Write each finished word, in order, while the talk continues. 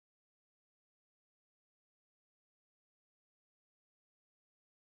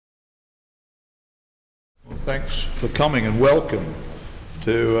Thanks for coming and welcome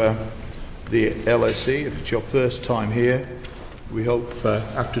to the LSE. If it's your first time here, we hope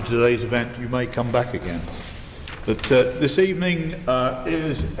after today's event you may come back again. But this evening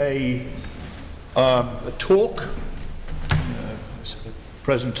is a talk, a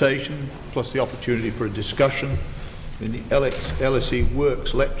presentation, plus the opportunity for a discussion in the LSE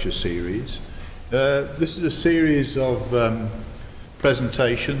Works lecture series. This is a series of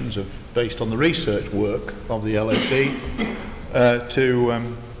presentations based on the research work of the LSE to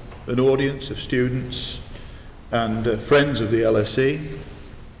an audience of students and friends of the LSE.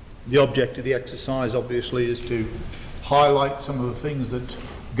 The object of the exercise obviously is to highlight some of the things that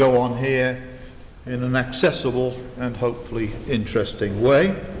go on here in an accessible and hopefully interesting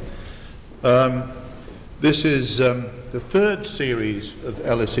way. This is the third series of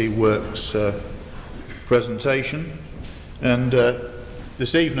LSE Works presentation, and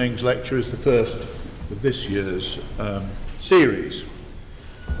this evening's lecture is the first of this year's series.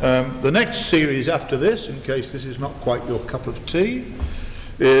 The next series after this, in case this is not quite your cup of tea,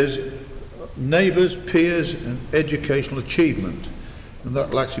 is Neighbours, Peers and Educational Achievement, and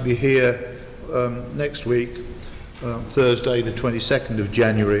that will actually be here next week, Thursday the 22nd of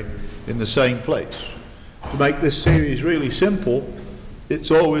January, in the same place. To make this series really simple,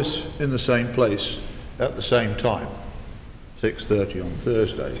 it's always in the same place at the same time, 6:30 on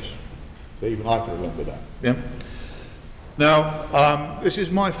Thursdays. So even I can remember that. Yeah? Now, this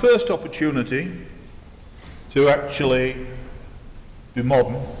is my first opportunity to actually be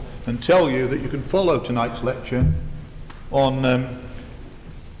modern and tell you that you can follow tonight's lecture on a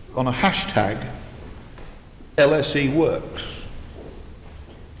hashtag, LSE Works.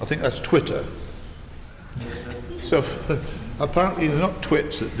 I think that's Twitter. So apparently they're not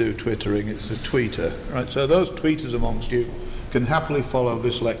twits that do twittering, it's a tweeter. Right? So those tweeters amongst you can happily follow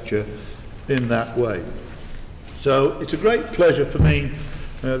this lecture in that way. So it's a great pleasure for me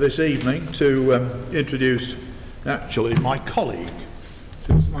this evening to introduce actually my colleague.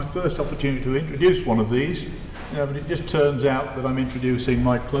 So it's my first opportunity to introduce one of these, but it just turns out that I'm introducing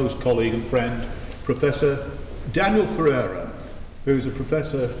my close colleague and friend, Professor Daniel Ferreira, who's a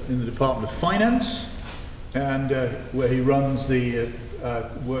professor in the Department of Finance, and where he runs the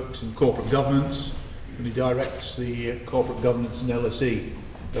works in corporate governance, and he directs the corporate governance and LSE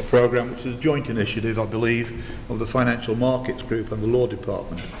program, which is a joint initiative, I believe, of the Financial Markets Group and the Law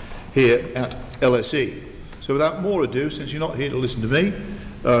Department here at LSE. So without more ado, since you're not here to listen to me,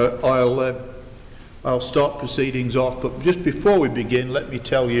 I'll start proceedings off, but just before we begin, let me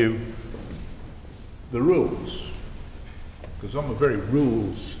tell you the rules, because I'm a very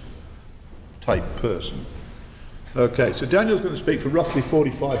rules type person. Okay, so Daniel's going to speak for roughly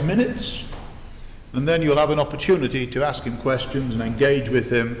 45 minutes, and then you'll have an opportunity to ask him questions and engage with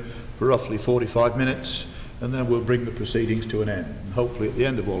him for roughly 45 minutes, and then we'll bring the proceedings to an end. And hopefully at the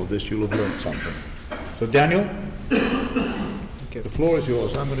end of all of this you'll have learned something. So Daniel, the floor is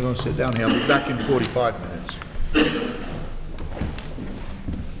yours. I'm going to go and sit down here. I'll be back in 45 minutes.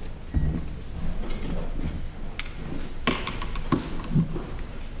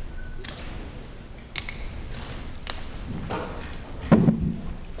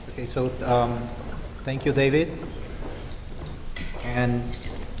 Okay, so thank you, David, and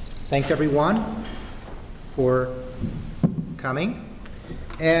thanks everyone for coming.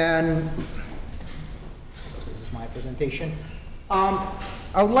 And this is my presentation. I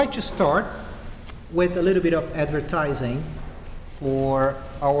would like to start with a little bit of advertising for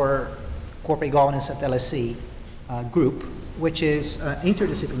our corporate governance at LSE group, which is an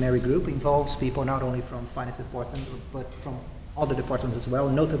interdisciplinary group, involves people not only from finance department but from other departments as well,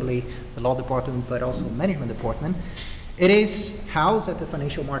 notably the law department, but also management department. It is housed at the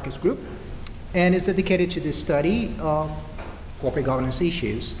Financial Markets Group and is dedicated to the study of corporate governance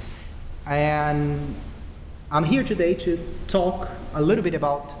issues. And I'm here today to talk a little bit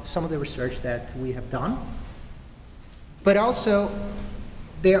about some of the research that we have done, but also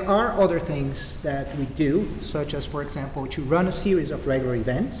there are other things that we do, such as, for example, to run a series of regular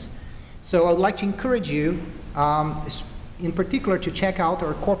events. So I would like to encourage you, in particular, to check out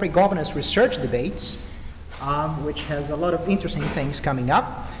our corporate governance research debates, which has a lot of interesting things coming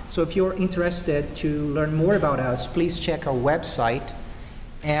up. So if you're interested to learn more about us, please check our website.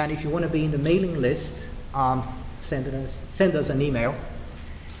 And if you want to be in the mailing list, send us an email.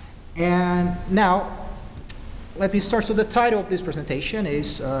 And now, let me start. So the title of this presentation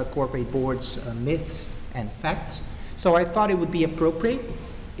is Corporate Boards, Myths and Facts. So I thought it would be appropriate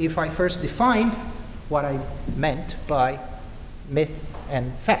if I first defined what I meant by myth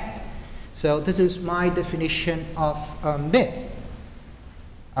and fact. So this is my definition of myth.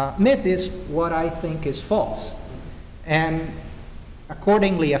 Myth is what I think is false. And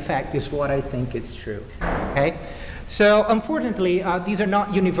accordingly, a fact is what I think is true. Okay? So unfortunately, these are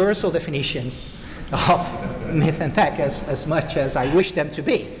not universal definitions of myth and fact as much as I wish them to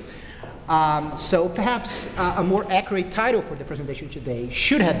be. So perhaps a more accurate title for the presentation today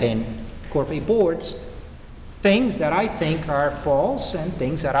should have been Corporate Boards, things that I think are false and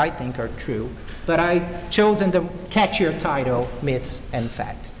things that I think are true. But I've chosen the catchier title, Myths and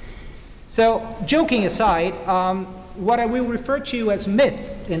Facts. So joking aside, what I will refer to as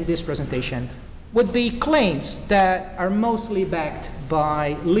myths in this presentation would be claims that are mostly backed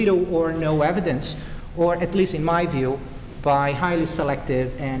by little or no evidence, or at least in my view, by highly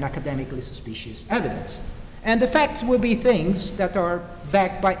selective and academically suspicious evidence. And the facts will be things that are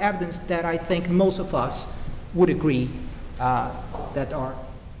backed by evidence that I think most of us would agree that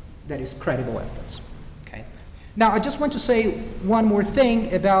is credible evidence. Okay. Now, I just want to say one more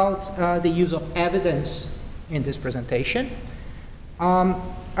thing about the use of evidence in this presentation.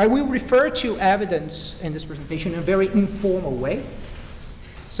 I will refer to evidence in this presentation in a very informal way.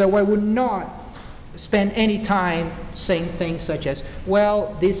 So I will not spend any time saying things such as,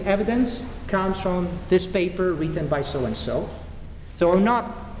 well, this evidence comes from this paper written by so-and-so. So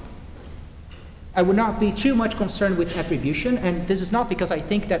I would not be too much concerned with attribution, and this is not because I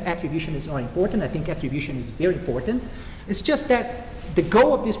think that attribution is not important. I think attribution is very important. It's just that the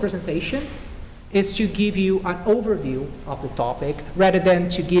goal of this presentation is to give you an overview of the topic rather than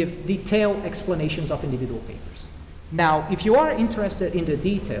to give detailed explanations of individual papers. Now, if you are interested in the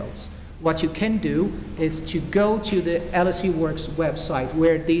details, what you can do is to go to the LSE Works website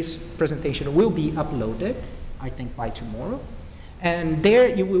where this presentation will be uploaded, I think by tomorrow. And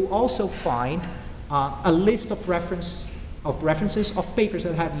there you will also find a list of references of papers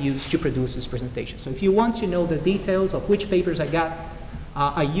that I have used to produce this presentation. So if you want to know the details of which papers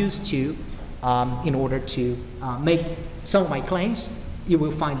I used to in order to make some of my claims, you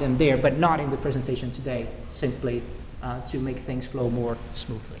will find them there, but not in the presentation today, simply to make things flow more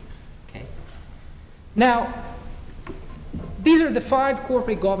smoothly. Okay. Now, these are the 5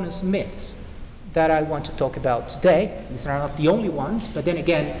 corporate governance myths that I want to talk about today. These are not the only ones, but then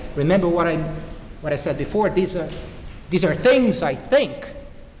again, remember what I said before. These are things I think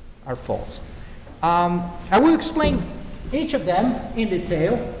are false. I will explain each of them in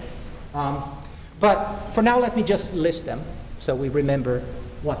detail, but for now, let me just list them so we remember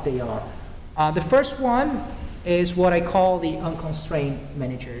what they are. The first one is what I call the unconstrained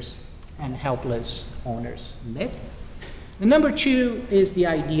managers and helpless owners myth. The number 2 is the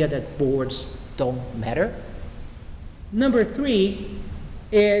idea that boards don't matter. Number 3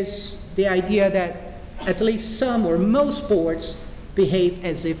 is the idea that at least some or most boards behave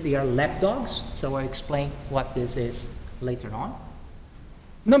as if they are lapdogs. So I'll explain what this is later on.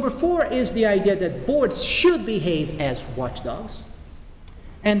 Number 4 is the idea that boards should behave as watchdogs.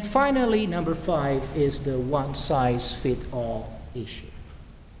 And finally, number 5 is the one-size-fits-all issue.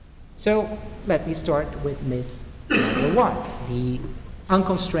 So let me start with myth number 1, the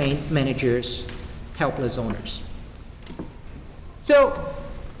unconstrained managers, helpless owners. So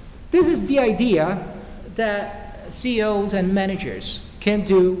this is the idea that CEOs and managers can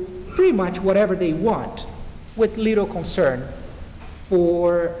do pretty much whatever they want with little concern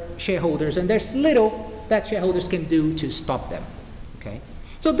for shareholders, and there's little that shareholders can do to stop them. Okay?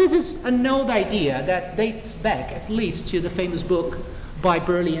 So this is an old idea that dates back at least to the famous book by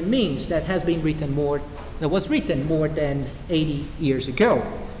Burley and Means that was written more than 80 years ago.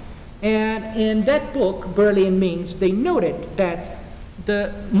 And in that book, Burley and Means, they noted that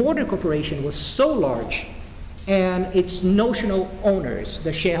the Morgan Corporation was so large and its notional owners,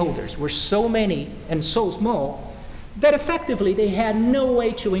 the shareholders, were so many and so small that effectively they had no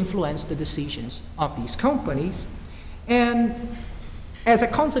way to influence the decisions of these companies. And as a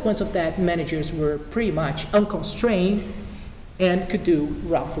consequence of that, managers were pretty much unconstrained and could do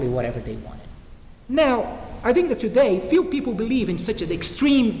roughly whatever they wanted. Now, I think that today, few people believe in such an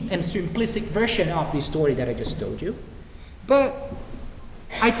extreme and simplistic version of the story that I just told you. But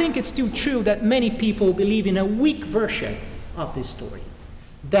I think it's still true that many people believe in a weak version of this story.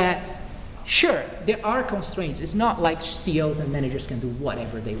 That, sure, there are constraints. It's not like CEOs and managers can do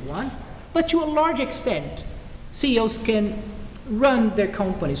whatever they want. But to a large extent, CEOs can run their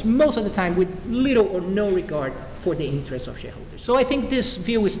companies most of the time with little or no regard for the interests of shareholders. So I think this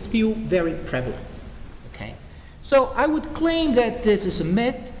view is still very prevalent. Okay? So I would claim that this is a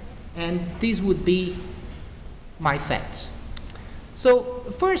myth, and these would be my facts. So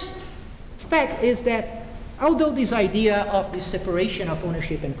the first fact is that although this idea of the separation of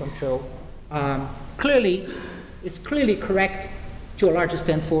ownership and control is clearly correct to a large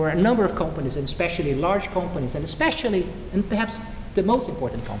extent for a number of companies, and especially large companies, and especially, and perhaps the most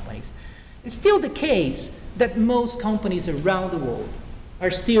important companies. It's still the case that most companies around the world are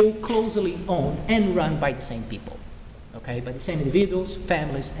still closely owned and run by the same people, okay, by the same individuals,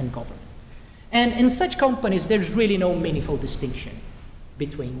 families, and government. And in such companies, there's really no meaningful distinction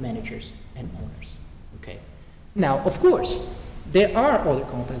between managers and owners, okay? Now, of course, there are other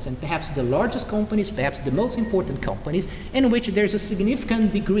companies, and perhaps the largest companies, perhaps the most important companies, in which there's a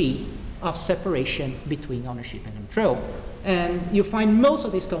significant degree of separation between ownership and control. And you find most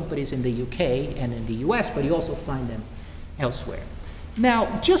of these companies in the UK and in the US, but you also find them elsewhere.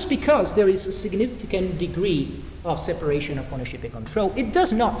 Now, just because there is a significant degree of separation of ownership and control, it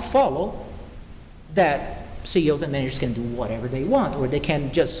does not follow that CEOs and managers can do whatever they want, or they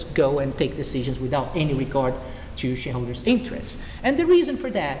can just go and take decisions without any regard to shareholders' interests. And the reason for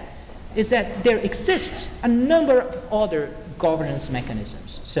that is that there exists a number of other governance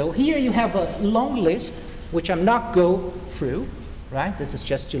mechanisms. So here you have a long list, which I'm not go through, right? This is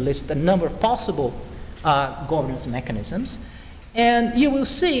just to list a number of possible governance mechanisms. And you will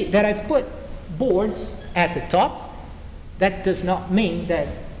see that I've put boards at the top. That does not mean that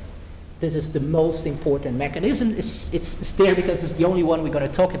this is the most important mechanism. It's there because it's the only one we're going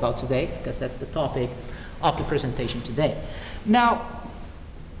to talk about today, because that's the topic of the presentation today. Now,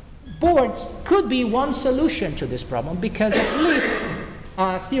 boards could be one solution to this problem, because at least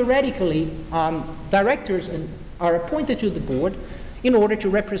theoretically, directors are appointed to the board in order to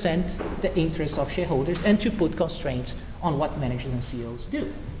represent the interests of shareholders and to put constraints on what managers and CEOs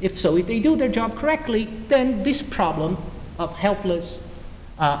do. If they do their job correctly, then this problem of helpless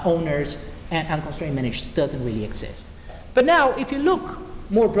owners and unconstrained managers doesn't really exist. But now, if you look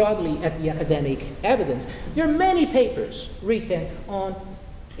more broadly at the academic evidence, there are many papers written on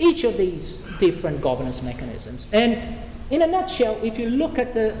each of these different governance mechanisms. And in a nutshell, if you look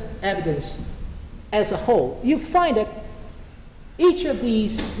at the evidence as a whole, you find that each of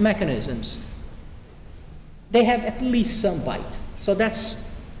these mechanisms, they have at least some bite. So that's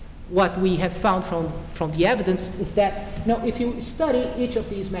what we have found from the evidence, is that if you study each of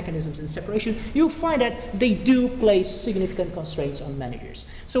these mechanisms in separation, you'll find that they do place significant constraints on managers.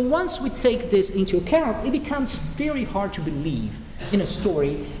 So once we take this into account, it becomes very hard to believe in a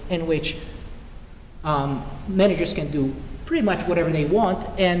story in which managers can do pretty much whatever they want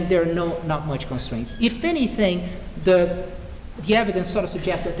and there are not much constraints. If anything, the evidence sort of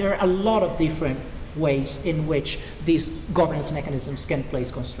suggests that there are a lot of different ways in which these governance mechanisms can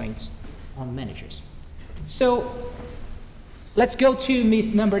place constraints on managers. So let's go to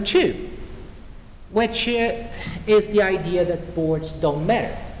myth number 2, which is the idea that boards don't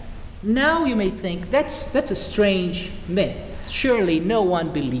matter. Now you may think that's a strange myth. Surely no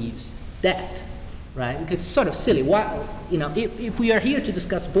one believes that, right? Because it's sort of silly. Why, if we are here to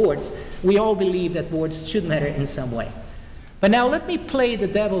discuss boards, we all believe that boards should matter in some way. But now let me play the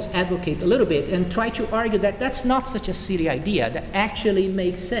devil's advocate a little bit and try to argue that that's not such a silly idea. That actually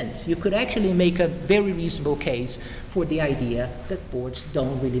makes sense. You could actually make a very reasonable case for the idea that boards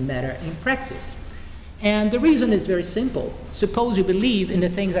don't really matter in practice. And the reason is very simple. Suppose you believe in the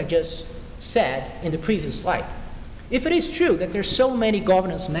things I just said in the previous slide. If it is true that there's so many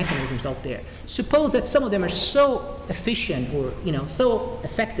governance mechanisms out there, suppose that some of them are so efficient or so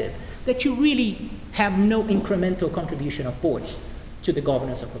effective that you really have no incremental contribution of boards to the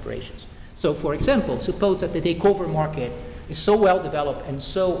governance of corporations. So for example, suppose that the takeover market is so well developed and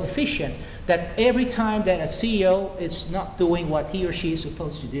so efficient that every time that a CEO is not doing what he or she is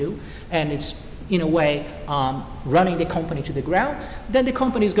supposed to do, and it's in a way running the company to the ground, then the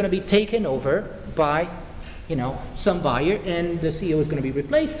company is going to be taken over by some buyer, and the CEO is going to be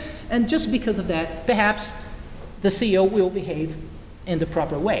replaced. And just because of that, perhaps the CEO will behave in the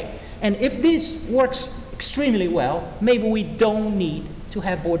proper way. And if this works extremely well, maybe we don't need to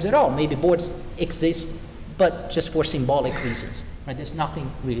have boards at all. Maybe boards exist, but just for symbolic reasons. Right? There's nothing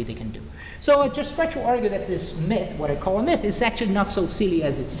really they can do. So I just try to argue that this myth, what I call a myth, is actually not so silly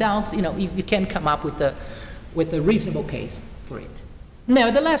as it sounds. You can come up with a reasonable case for it.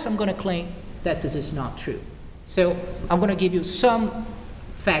 Nevertheless, I'm going to claim that this is not true. So I'm going to give you some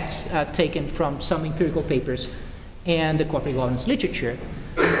facts taken from some empirical papers and the corporate governance literature.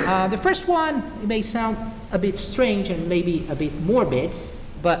 The first one may sound a bit strange and maybe a bit morbid,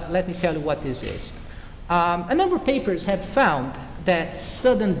 but let me tell you what this is. A number of papers have found that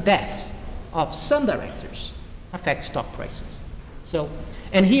sudden deaths of some directors affect stock prices. So,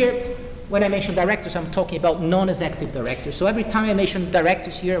 and here, when I mention directors, I'm talking about non-executive directors. So every time I mention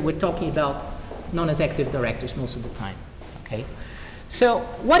directors here, we're talking about non-executive directors most of the time, okay? So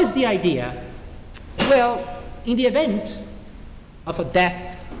what is the idea? Well, in the event of a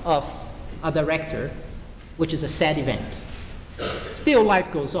death of a director, which is a sad event. Still,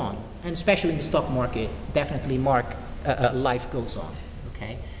 life goes on, and especially in the stock market, definitely life goes on,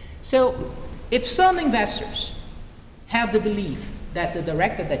 okay? So if some investors have the belief that the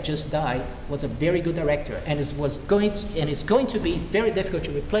director that just died was a very good director and is going to be very difficult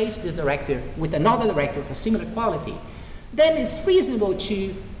to replace this director with another director of a similar quality, then it's reasonable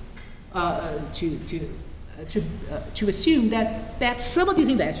to assume that perhaps some of these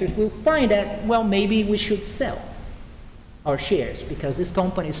investors will find that, well, maybe we should sell our shares because this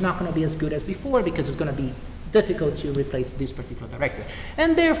company is not going to be as good as before because it's going to be difficult to replace this particular director.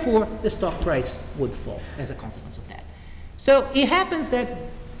 And therefore, the stock price would fall as a consequence of that. So it happens that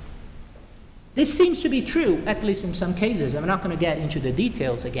this seems to be true, at least in some cases. I'm not going to get into the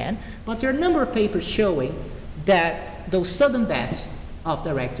details again, but there are a number of papers showing that those sudden deaths of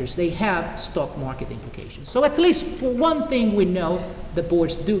directors, they have stock market implications. So at least for one thing we know, the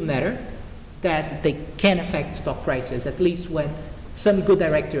boards do matter, that they can affect stock prices, at least when some good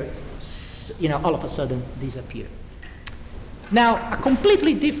director, all of a sudden disappear. Now, a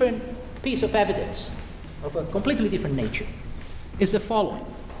completely different piece of evidence of a completely different nature is the following.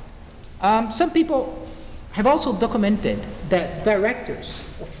 Some people have also documented that directors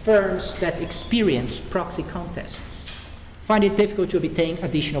of firms that experience proxy contests find it difficult to obtain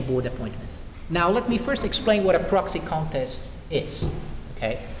additional board appointments. Now, let me first explain what a proxy contest is,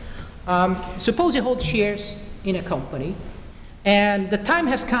 okay? Suppose you hold shares in a company, and the time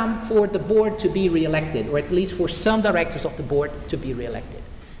has come for the board to be reelected, or at least for some directors of the board to be reelected.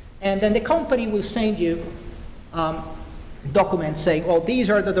 And then the company will send you documents saying, well, these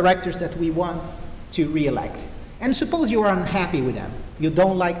are the directors that we want to reelect. And suppose you are unhappy with them. You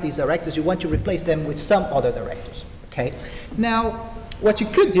don't like these directors. You want to replace them with some other directors. Okay? Now, what you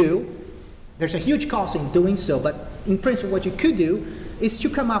could do, there's a huge cost in doing so, but in principle what you could do is to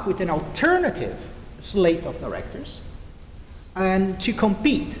come up with an alternative slate of directors and to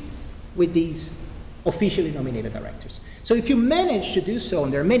compete with these officially nominated directors. So if you manage to do so,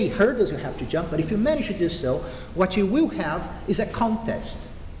 and there are many hurdles you have to jump, but if you manage to do so, what you will have is a contest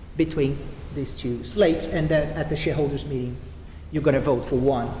between these two slates, and then at the shareholders meeting, you're going to vote for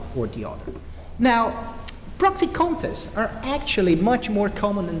one or the other. Now, proxy contests are actually much more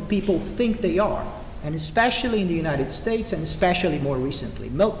common than people think they are, and especially in the United States, and especially more recently.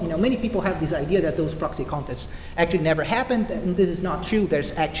 Many people have this idea that those proxy contests actually never happened, and this is not true.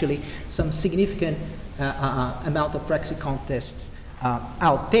 There's actually some significant amount of proxy contests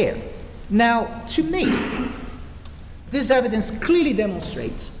out there. Now, to me, this evidence clearly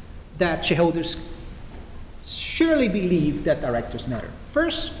demonstrates that shareholders surely believe that directors matter.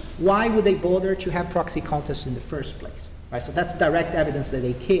 First, why would they bother to have proxy contests in the first place? Right, so that's direct evidence that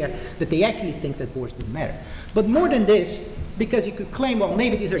they care, that they actually think that boards do matter. But more than this, because you could claim, well,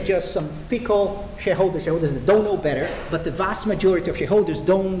 maybe these are just some fickle shareholders that don't know better, but the vast majority of shareholders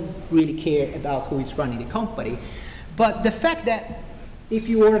don't really care about who is running the company. But the fact that if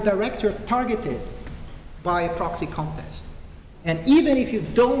you are a director targeted by a proxy contest, and even if you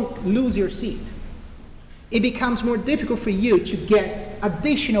don't lose your seat, it becomes more difficult for you to get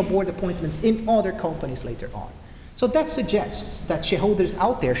additional board appointments in other companies later on. So that suggests that shareholders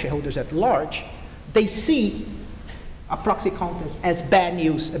out there, shareholders at large, they see a proxy contest as bad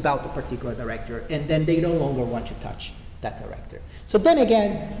news about the particular director, and then they no longer want to touch that director. So then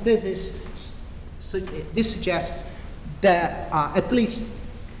again, this suggests that at least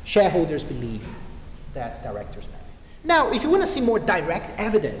shareholders believe that directors matter. Now, if you want to see more direct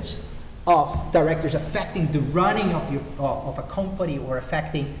evidence of directors affecting the running of a company or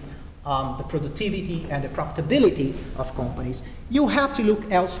affecting the productivity and the profitability of companies, you have to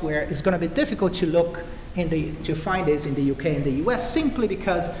look elsewhere. It's going to be difficult to look to find this in the UK and the US simply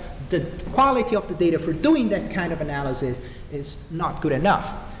because the quality of the data for doing that kind of analysis is not good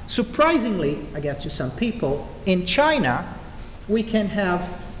enough. Surprisingly, I guess to some people, in China, we can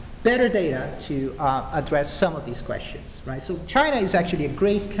have better data to address some of these questions, right? So China is actually a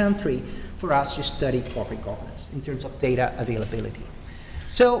great country for us to study corporate governance in terms of data availability.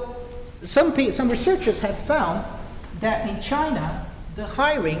 So some researchers have found that in China, the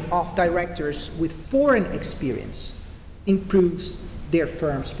hiring of directors with foreign experience improves their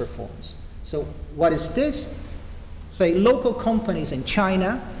firm's performance. So what is this? Say local companies in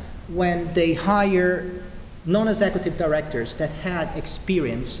China, when they hire non-executive directors that had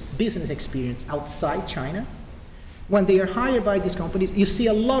experience, business experience outside China, when they are hired by these companies, you see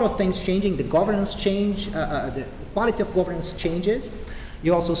a lot of things changing. The governance change, the quality of governance changes.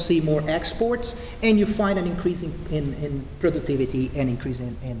 You also see more exports, and you find an increase in productivity and increase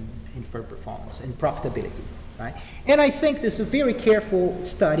in firm performance and profitability. right? And I think this is a very careful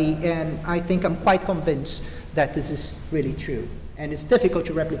study, and I think I'm quite convinced that this is really true. And it's difficult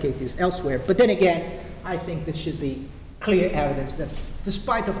to replicate this elsewhere. But then again, I think this should be clear evidence that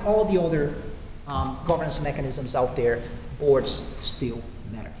despite of all the other governance mechanisms out there, boards still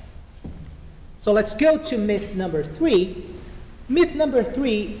matter. So let's go to myth number 3. Myth number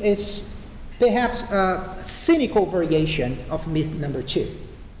 3 is perhaps a cynical variation of myth number 2.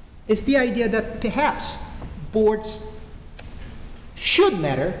 It's the idea that perhaps boards should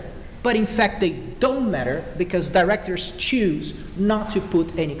matter, but in fact they don't matter because directors choose not to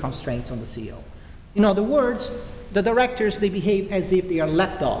put any constraints on the CEO. In other words, the directors, they behave as if they are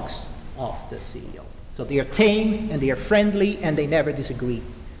lapdogs of the CEO. So they are tame and they are friendly and they never disagree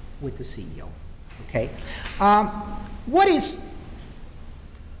with the CEO. Okay? What is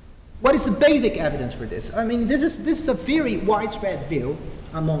the basic evidence for this? I mean, this is a very widespread view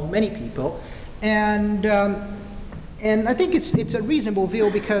among many people, and I think it's a reasonable view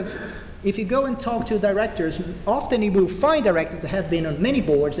because if you go and talk to directors, often you will find directors that have been on many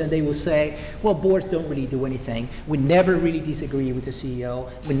boards and they will say, well, boards don't really do anything. We never really disagree with the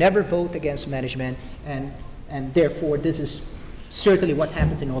CEO. We never vote against management, and therefore this is certainly what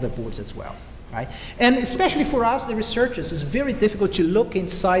happens in other boards as well. Right? And especially for us, the researchers, it's very difficult to look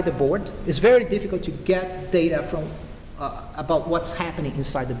inside the board. It's very difficult to get data from about what's happening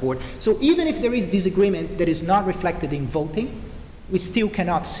inside the board. So even if there is disagreement that is not reflected in voting, we still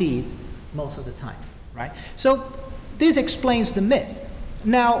cannot see it most of the time. Right? So this explains the myth.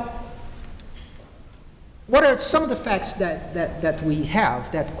 Now, what are some of the facts that we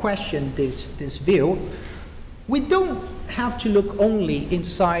have that question this view? We don't have to look only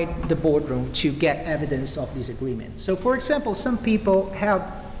inside the boardroom to get evidence of disagreement. So for example, some people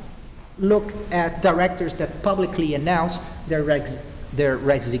have looked at directors that publicly announce their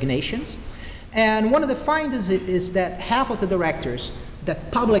resignations. And one of the findings is that half of the directors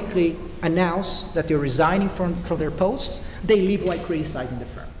that publicly announce that they're resigning from their posts, they leave while criticizing the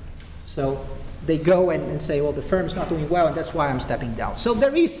firm. So they go and say, well, the firm's not doing well and that's why I'm stepping down. So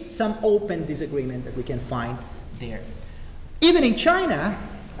there is some open disagreement that we can find there. Even in China,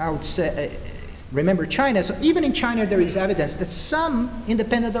 I would say, remember China, so even in China there is evidence that some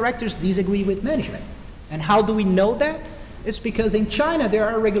independent directors disagree with management. And how do we know that? It's because in China there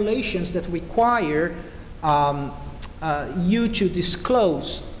are regulations that require you to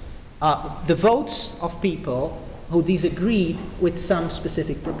disclose the votes of people who disagreed with some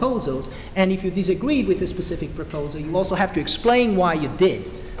specific proposals. And if you disagreed with a specific proposal, you also have to explain why you did.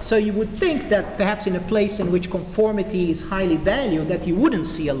 So you would think that perhaps in a place in which conformity is highly valued, that you wouldn't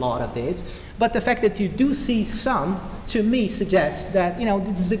see a lot of this. But the fact that you do see some, to me, suggests that, you know,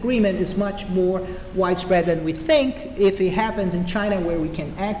 the disagreement is much more widespread than we think. If it happens in China where we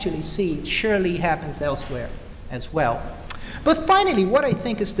can actually see it, surely happens elsewhere as well. But finally, what I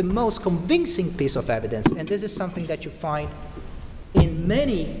think is the most convincing piece of evidence, and this is something that you find in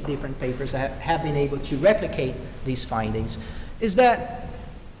many different papers that have been able to replicate these findings, is that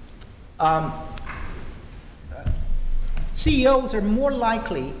CEOs are more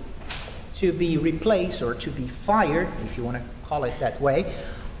likely to be replaced or to be fired, if you want to call it that way,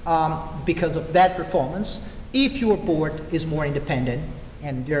 because of bad performance, if your board is more independent.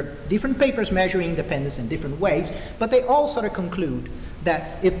 And there are different papers measuring independence in different ways, but they all sort of conclude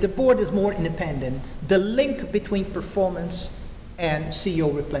that if the board is more independent, the link between performance and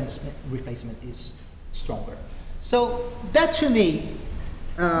CEO replacement is stronger. So that to me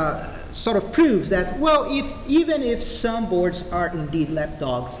sort of proves that, well, even if some boards are indeed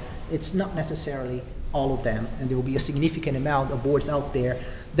lapdogs, it's not necessarily all of them, and there will be a significant amount of boards out there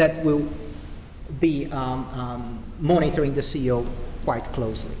that will be monitoring the CEO quite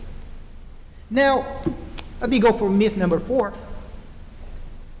closely. Now, let me go for myth number 4,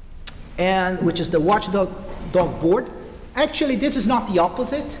 which is the watchdog board. Actually, this is not the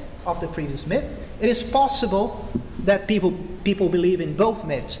opposite of the previous myth. It is possible that people believe in both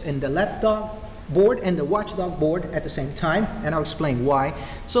myths, in the lapdog board and the watchdog board at the same time, and I'll explain why.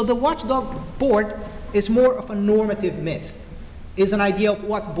 So the watchdog board is more of a normative myth. It's an idea of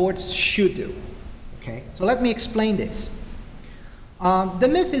what boards should do. Okay, so let me explain this. The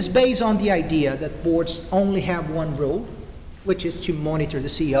myth is based on the idea that boards only have one role, which is to monitor the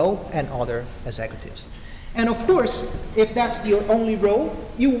CEO and other executives. And of course, if that's your only role,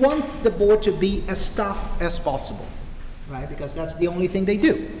 you want the board to be as tough as possible, right? Because that's the only thing they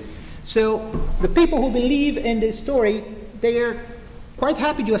do. So the people who believe in this story, they're quite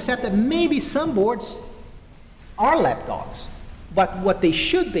happy to accept that maybe some boards are lapdogs, but what they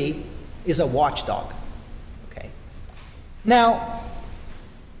should be is a watchdog. Okay. Now,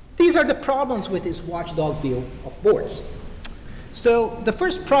 these are the problems with this watchdog view of boards. So the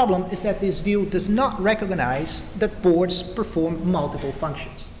first problem is that this view does not recognize that boards perform multiple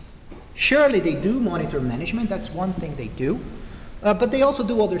functions. Surely they do monitor management, that's one thing they do, but they also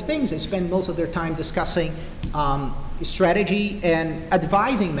do other things. They spend most of their time discussing strategy and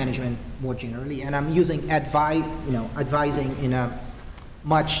advising management more generally, and I'm using advising in a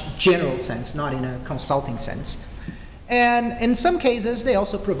much general sense, not in a consulting sense. And in some cases, they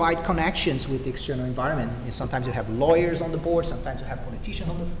also provide connections with the external environment. And sometimes you have lawyers on the board, sometimes you have politicians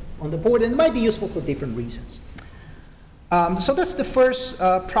on the board, and it might be useful for different reasons. So that's the first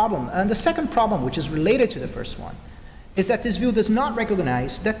problem. And the second problem, which is related to the first one, is that this view does not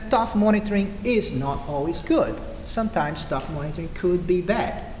recognize that tough monitoring is not always good. Sometimes tough monitoring could be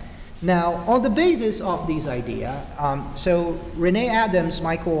bad. Now, on the basis of this idea, so Renee Adams,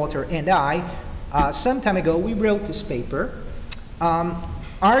 my co-author, and I, some time ago, we wrote this paper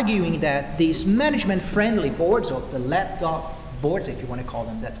arguing that these management-friendly boards, or the laptop boards, if you want to call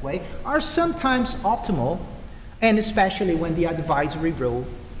them that way, are sometimes optimal, and especially when the advisory role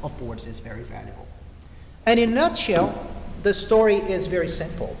of boards is very valuable. And in a nutshell, the story is very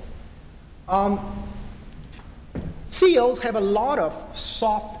simple. CEOs have a lot of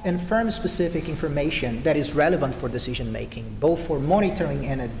soft and firm-specific information that is relevant for decision-making, both for monitoring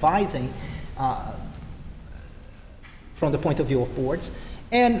and advising from the point of view of boards.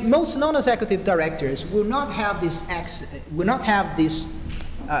 And most non-executive directors will not have this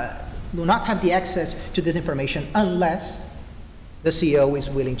will not have the access to this information unless the CEO is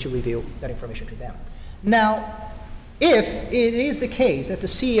willing to reveal that information to them. Now, if it is the case that the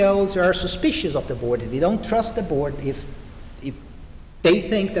CEOs are suspicious of the board, if they don't trust the board, if they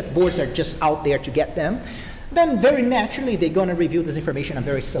think that boards are just out there to get them, then very naturally they're going to reveal this information in a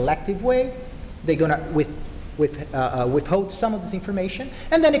very selective way. They're going to withhold some of this information,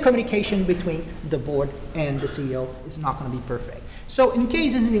 and then the communication between the board and the CEO is not going to be perfect. So in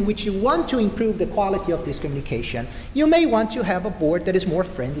cases in which you want to improve the quality of this communication, you may want to have a board that is more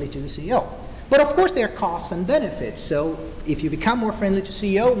friendly to the CEO. But of course there are costs and benefits. So if you become more friendly to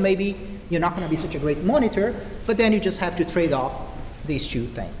CEO, maybe you're not going to be such a great monitor, but then you just have to trade off these two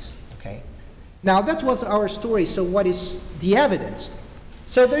things. Okay? Now that was our story, so what is the evidence?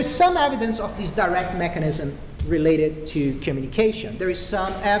 So there's some evidence of this direct mechanism related to communication. There is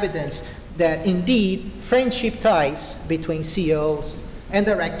some evidence that indeed friendship ties between CEOs and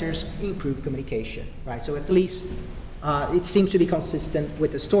directors improve communication, right? So at least it seems to be consistent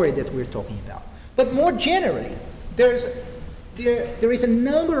with the story that we're talking about. But more generally, there is a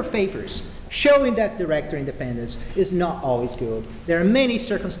number of papers showing that director independence is not always good. There are many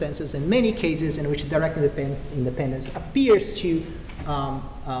circumstances and many cases in which director independence appears to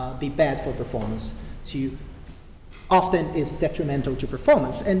be bad for performance, often is detrimental to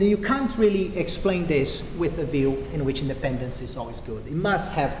performance. And you can't really explain this with a view in which independence is always good. It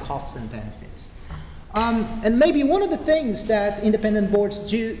must have costs and benefits. And maybe one of the things that independent boards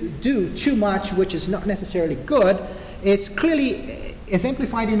do too much, which is not necessarily good, is clearly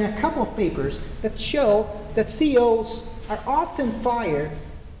exemplified in a couple of papers that show that CEOs are often fired,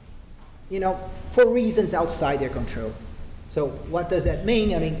 for reasons outside their control. So what does that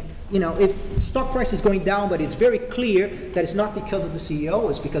mean? I mean, if stock price is going down, but it's very clear that it's not because of the CEO,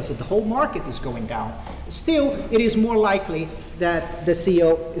 it's because of the whole market is going down. Still, it is more likely that the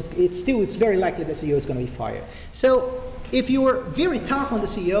CEO it's very likely the CEO is going to be fired. So if you are very tough on the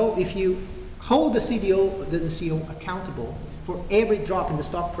CEO, if you hold the CEO accountable for every drop in the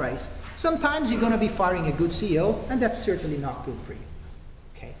stock price, sometimes you're going to be firing a good CEO, and that's certainly not good for you.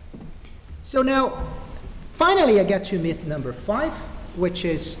 Okay. So now, finally, I get to myth number 5, which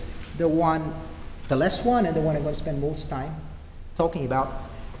is the last one, and the one I'm going to spend most time talking about.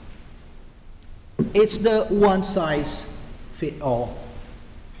 It's the one-size-fits-all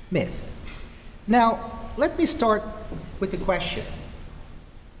myth. Now, let me start with a question.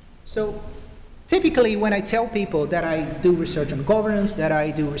 So, typically, when I tell people that I do research on governance, that I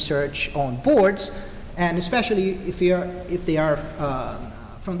do research on boards, and especially if they are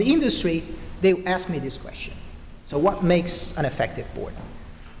from the industry, they ask me this question. So what makes an effective board?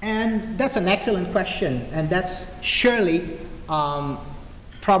 And that's an excellent question, and that's surely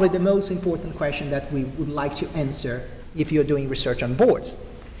probably the most important question that we would like to answer if you're doing research on boards.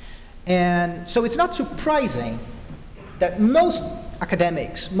 And so it's not surprising that most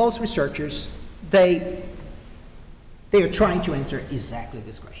academics, most researchers, they are trying to answer exactly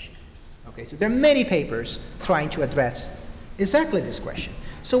this question. Okay, so there are many papers trying to address exactly this question.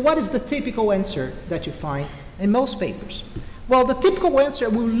 So what is the typical answer that you find in most papers? Well, the typical answer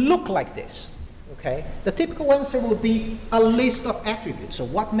will look like this. Okay? The typical answer would be a list of attributes. So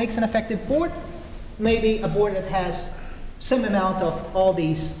what makes an effective board? Maybe a board that has some amount of all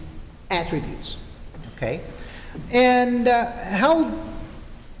these attributes. Okay? And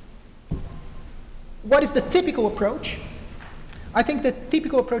what is the typical approach? I think the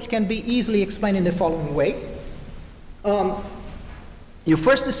typical approach can be easily explained in the following way. You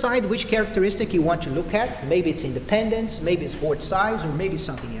first decide which characteristic you want to look at. Maybe it's independence, maybe it's board size, or maybe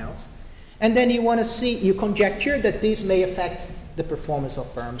something else. And then you want to see, you conjecture that these may affect the performance of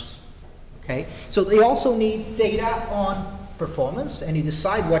firms. Okay? So they also need data on performance, and you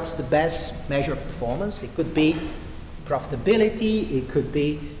decide what's the best measure of performance. It could be profitability, it could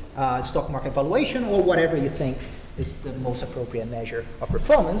be stock market valuation, or whatever you think is the most appropriate measure of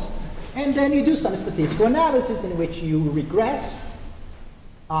performance. And then you do some statistical analysis in which you regress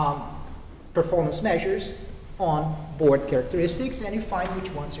performance measures on board characteristics, and you find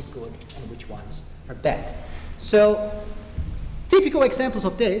which ones are good and which ones are bad. So typical examples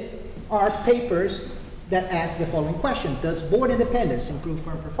of this are papers that ask the following question: does board independence improve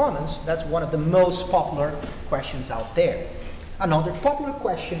firm performance? That's one of the most popular questions out there. Another popular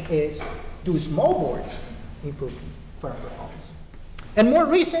question is, do small boards improve firm performance? And more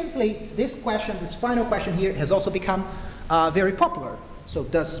recently, this question, this final question here, has also become very popular. So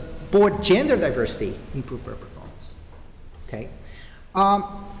does board gender diversity improve firm performance? Okay.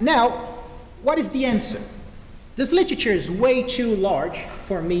 Now, what is the answer? This literature is way too large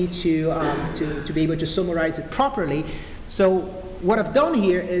for me to be able to summarize it properly. So what I've done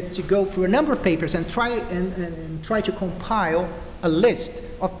here is to go through a number of papers and try to compile a list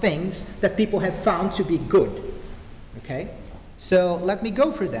of things that people have found to be good. Okay? So let me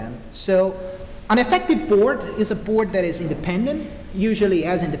go through them. So an effective board is a board that is independent, usually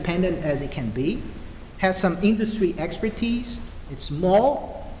as independent as it can be, has some industry expertise, it's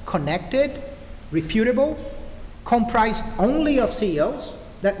small, connected, reputable, comprised only of CEOs.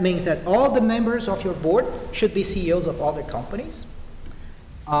 That means that all the members of your board should be CEOs of other companies.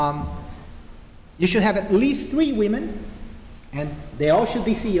 You should have at least 3 women, and they all should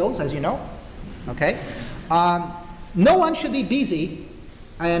be CEOs, as you know. Okay? No one should be busy,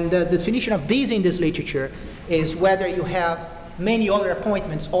 and the definition of busy in this literature is whether you have many other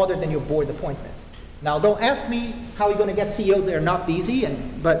appointments other than your board appointments. Now, don't ask me how you're going to get CEOs that are not busy,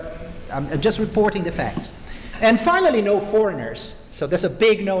 but I'm just reporting the facts. And finally, no foreigners. So that's a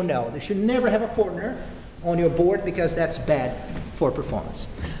big no-no. You should never have a foreigner on your board because that's bad for performance.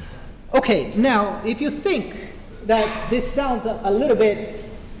 Okay, now, if you think that this sounds a little bit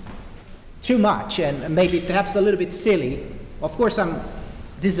too much and maybe perhaps a little bit silly, of course, I'm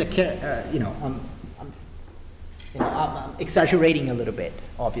exaggerating a little bit,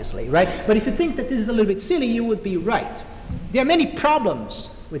 obviously, right? But if you think that this is a little bit silly, you would be right. There are many problems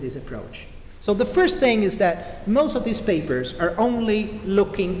with this approach. So the first thing is that most of these papers are only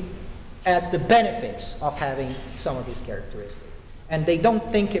looking at the benefits of having some of these characteristics, and they don't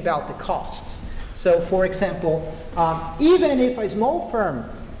think about the costs. So for example, even if a small firm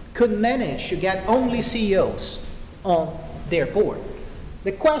could manage to get only CEOs on their board,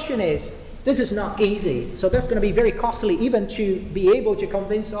 the question is, this is not easy, so that's going to be very costly even to be able to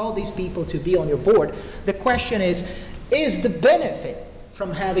convince all these people to be on your board. The question is the benefit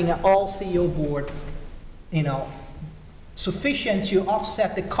from having an all-CEO board, sufficient to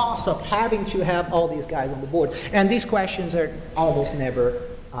offset the cost of having to have all these guys on the board? And these questions are almost never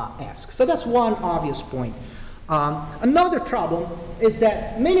asked. So that's one obvious point. Another problem is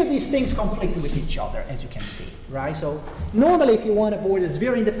that many of these things conflict with each other, as you can see, right? So normally if you want a board that's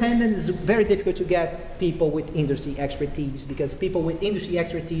very independent, it's very difficult to get people with industry expertise, because people with industry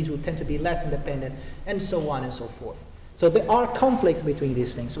expertise will tend to be less independent, and so on and so forth. So there are conflicts between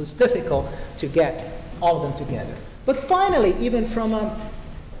these things, so it's difficult to get all of them together. But finally, even from a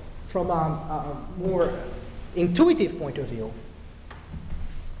more intuitive point of view,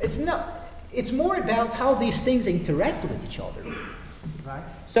 it's more about how these things interact with each other, right?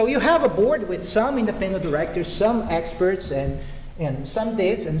 So you have a board with some independent directors, some experts, and some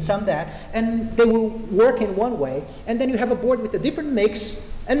this and some that, and they will work in one way, and then you have a board with a different mix,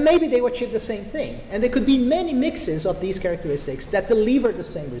 and maybe they will achieve the same thing. And there could be many mixes of these characteristics that deliver the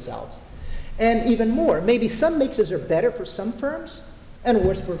same results. And even more, maybe some mixes are better for some firms and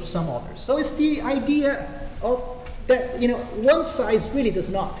worse for some others. So it's the idea of that, one size really does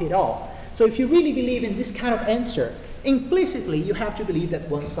not fit all. So if you really believe in this kind of answer, implicitly you have to believe that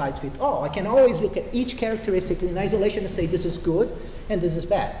one size fits all. I can always look at each characteristic in isolation and say this is good and this is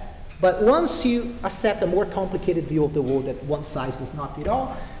bad. But once you accept a more complicated view of the world that one size does not fit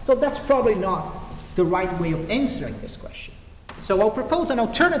all, so that's probably not the right way of answering this question. So I'll propose an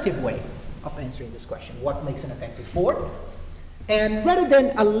alternative way of answering this question. What makes an effective board? And rather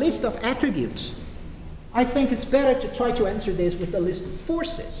than a list of attributes, I think it's better to try to answer this with a list of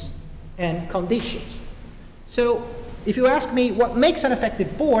forces and conditions. So if you ask me what makes an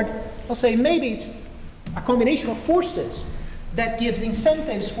effective board, I'll say maybe it's a combination of forces that gives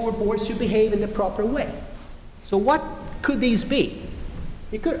incentives for boards to behave in the proper way. So what could these be?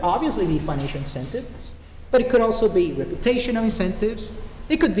 It could obviously be financial incentives, but it could also be reputational incentives.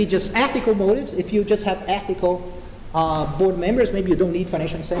 It could be just ethical motives. If you just have ethical board members, maybe you don't need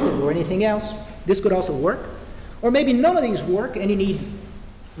financial incentives or anything else. This could also work. Or maybe none of these work and you need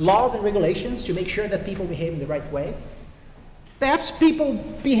laws and regulations to make sure that people behave in the right way. Perhaps people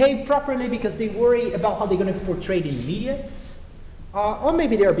behave properly because they worry about how they're going to be portrayed in the media. Or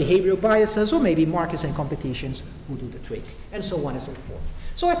maybe there are behavioral biases, or maybe markets and competitions who do the trick, and so on and so forth.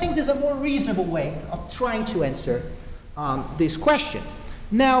 So I think there's a more reasonable way of trying to answer this question.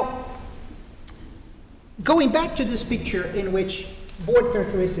 Now, going back to this picture in which board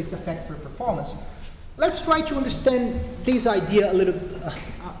characteristics affect for performance, let's try to understand this idea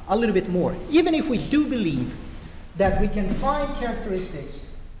a little bit more. Even if we do believe that we can find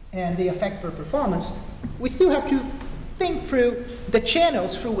characteristics and they affect for performance, we still have to think through the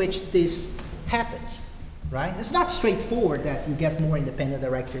channels through which this happens, right? It's not straightforward that you get more independent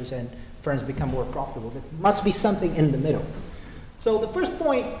directors and firms become more profitable. There must be something in the middle. So the first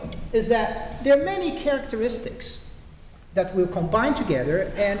point is that there are many characteristics that will combine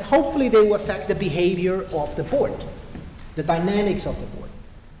together, and hopefully they will affect the behavior of the board, the dynamics of the board.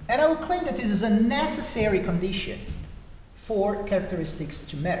 And I would claim that this is a necessary condition for characteristics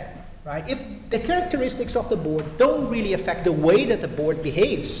to matter, right? If the characteristics of the board don't really affect the way that the board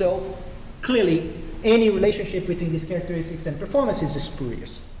behaves, so clearly any relationship between these characteristics and performance is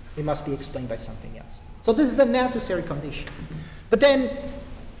spurious. It must be explained by something else. So this is a necessary condition. But then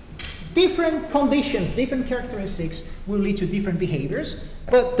different conditions, different characteristics will lead to different behaviors,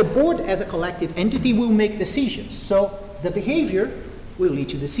 but the board as a collective entity will make decisions. So the behavior will lead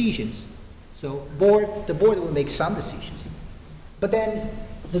to decisions. So the board will make some decisions. But then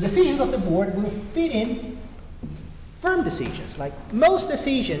the decisions of the board will fit in firm decisions. Like most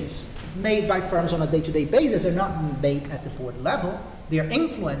decisions made by firms on a day-to-day basis are not made at the board level. They are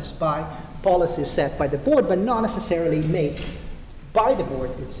influenced by policies set by the board, but not necessarily made by the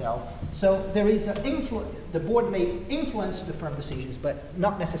board itself. So there is the board may influence the firm decisions, but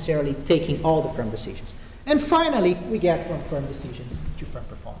not necessarily taking all the firm decisions. And finally, we get from firm decisions to firm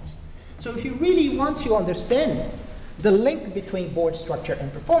performance. So if you really want to understand the link between board structure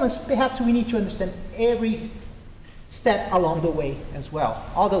and performance, perhaps we need to understand every step along the way as well.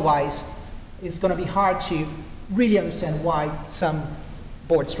 Otherwise, it's going to be hard to really understand why some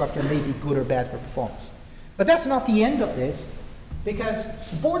board structure may be good or bad for performance. But that's not the end of this,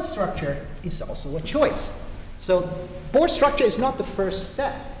 because board structure is also a choice. So board structure is not the first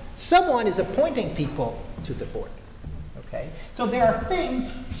step. Someone is appointing people to the board. Okay? So there are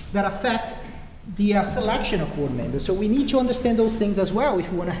things that affect the selection of board members. So we need to understand those things as well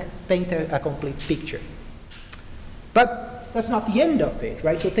if we want to paint a complete picture. But that's not the end of it,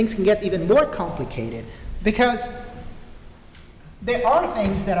 right? So things can get even more complicated because there are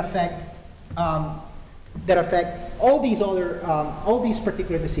things that affect all these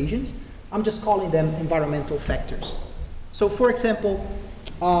particular decisions. I'm just calling them environmental factors. So for example,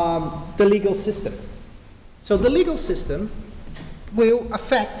 the legal system. So the legal system will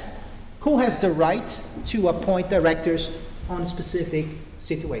affect who has the right to appoint directors on specific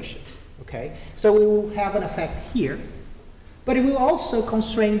situations, okay? So it will have an effect here, but it will also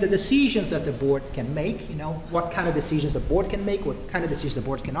constrain the decisions that the board can make, you know, what kind of decisions the board can make, what kind of decisions the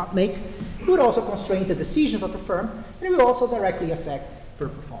board cannot make. It would also constrain the decisions of the firm, and it will also directly affect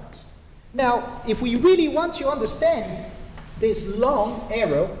firm performance. Now, if we really want to understand this long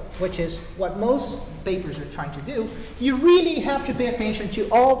arrow, which is what most papers are trying to do, you really have to pay attention to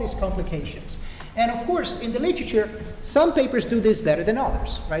all these complications. And of course, in the literature, some papers do this better than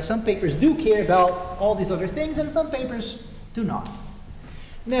others, right? Some papers do care about all these other things, and some papers do not.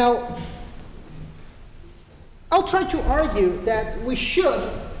 Now, I'll try to argue that we should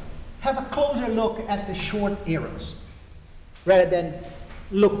have a closer look at the short arrows, rather than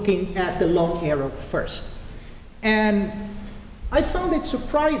looking at the long arrow first. And I find it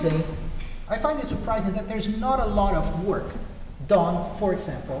surprising that there's not a lot of work done, for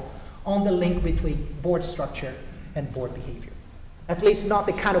example, on the link between board structure and board behavior. At least not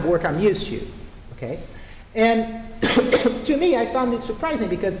the kind of work I'm used to, okay? And to me, I found it surprising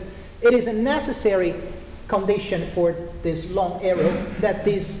because it is a necessary condition for this long arrow that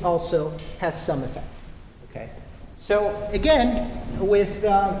this also has some effect, okay? So again, with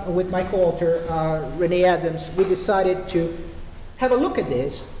my co-author, Renee Adams, we decided to have a look at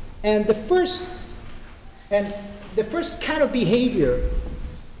this. And the first kind of behavior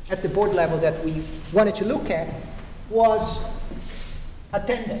at the board level that we wanted to look at was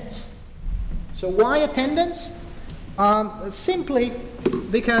attendance. So why attendance? Simply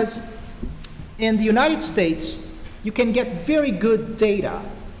because in the United States, you can get very good data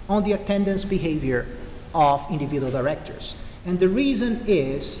on the attendance behavior of individual directors. And the reason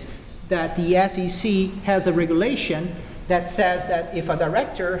is that the SEC has a regulation that says that if a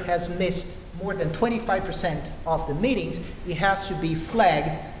director has missed more than 25% of the meetings, it has to be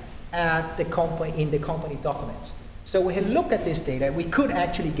flagged at the company, in the company documents. So we had looked at this data. We could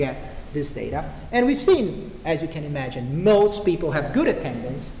actually get this data. And we've seen, as you can imagine, most people have good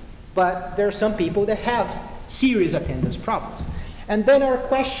attendance, but there are some people that have serious attendance problems. And then our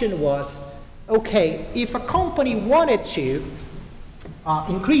question was, okay, if a company wanted to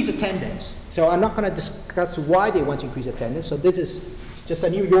increase attendance, so I'm not going to discuss why they want to increase attendance, so this is just a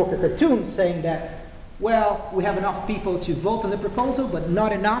New Yorker cartoon saying that, well, we have enough people to vote on the proposal, but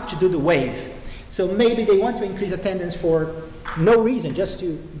not enough to do the wave. So maybe they want to increase attendance for no reason, just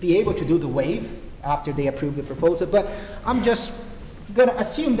to be able to do the wave after they approve the proposal. But I'm just going to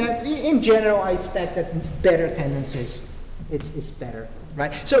assume that in general, I expect that better attendance is better,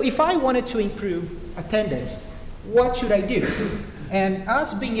 right? So if I wanted to improve attendance, what should I do? And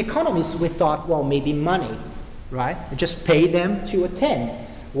us being economists, we thought, well, maybe money, right? Just pay them to attend.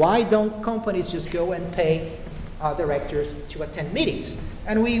 Why don't companies just go and pay directors to attend meetings?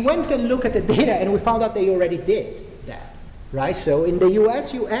 And we went and looked at the data, and we found out they already did that, right? So in the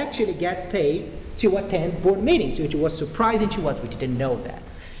US, you actually get paid to attend board meetings, which was surprising to us. We didn't know that.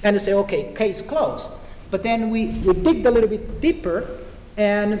 And they say, okay, case closed. But then we digged a little bit deeper,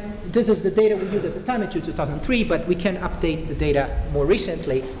 and this is the data we used at the time in 2003, but we can update the data more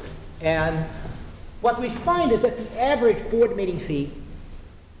recently. And what we find is that the average board meeting fee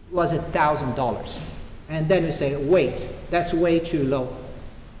was $1,000. And then we say, wait, that's way too low,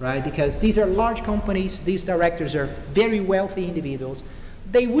 right? Because these are large companies, these directors are very wealthy individuals.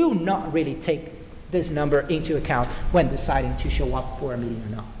 They will not really take this number into account when deciding to show up for a meeting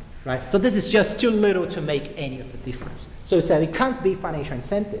or not, right? So this is just too little to make any of the difference. So we said it can't be financial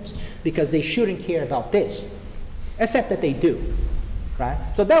incentives because they shouldn't care about this, except that they do, right?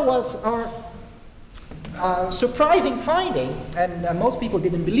 So that was our surprising finding, and most people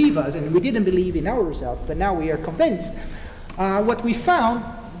didn't believe us, and we didn't believe in our results, but now we are convinced. What we found,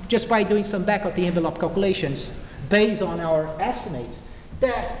 just by doing some back-of-the-envelope calculations based on our estimates,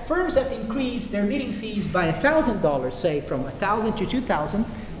 that firms that increased their meeting fees by $1,000, say from $1,000 to $2,000,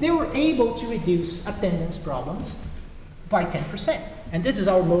 they were able to reduce attendance problems by 10%. And this is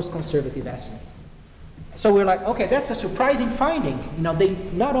our most conservative estimate. So we're like, okay, that's a surprising finding. You know, they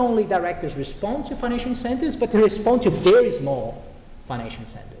not only directors respond to financial incentives, but they respond to very small financial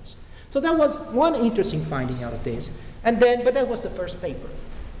incentives. So that was one interesting finding out of this. And then, but that was the first paper.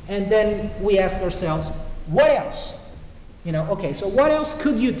 And then we asked ourselves, what else? You know, okay, so what else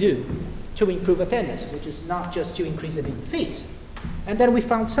could you do to improve attendance, which is not just to increase the meeting fees? And then we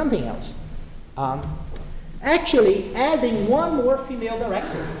found something else. Actually, adding one more female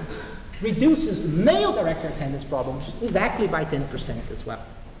director reduces male director attendance problems exactly by 10% as well.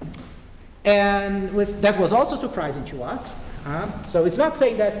 And that was also surprising to us. So it's not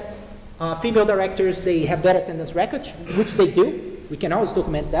saying that female directors, they have better attendance records, which they do. We can always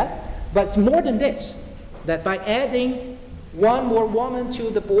document that. But it's more than this, that by adding one more woman to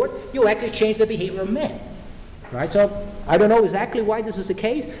the board, you actually change the behavior of men. Right? So I don't know exactly why this is the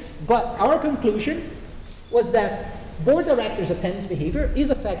case, but our conclusion was that board directors' attendance behavior is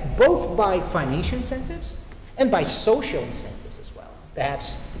affected both by financial incentives and by social incentives as well,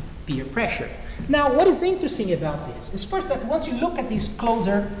 perhaps peer pressure. Now, what is interesting about this is first that once you look at these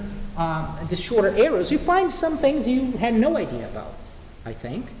closer, the shorter arrows, you find some things you had no idea about, I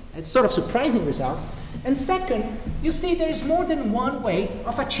think. It's sort of surprising results. And second, you see there's more than one way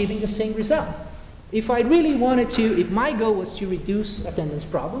of achieving the same result. If I really wanted to, if my goal was to reduce attendance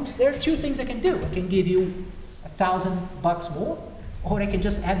problems, there are two things I can do. I can give you $1,000 more, or I can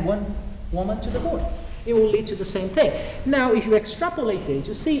just add one woman to the board. It will lead to the same thing. Now, if you extrapolate this,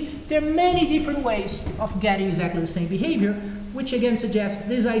 you see there are many different ways of getting exactly the same behavior, which again suggests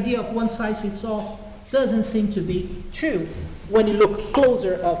this idea of one size fits all doesn't seem to be true when you look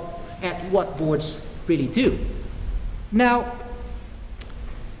closer at what boards really do. Now,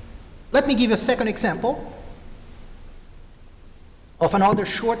 let me give you a second example of another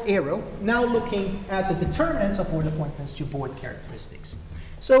short arrow, now looking at the determinants of board appointments to board characteristics.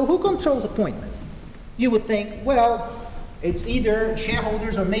 So who controls appointments? you would think, well, it's either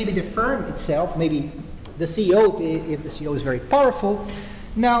shareholders or maybe the firm itself, maybe the CEO, if the CEO is very powerful.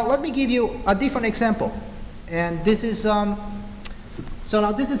 Now, let me give you a different example. And this is, so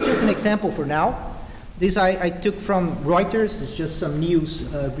now this is just an example for now. This I took from Reuters, it's just some news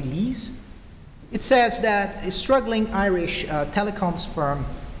release. It says that a struggling Irish telecoms firm,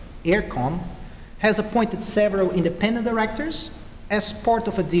 Eircom, has appointed several independent directors as part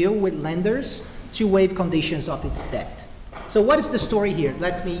of a deal with lenders to waive conditions of its debt. So what is the story here?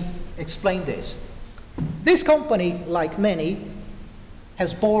 Let me explain this. This company, like many,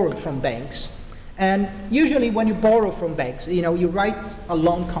 has borrowed from banks. And usually when you borrow from banks, you know, you write a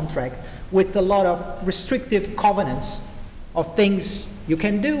loan contract with a lot of restrictive covenants of things you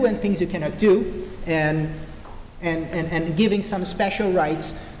can do and things you cannot do, and giving some special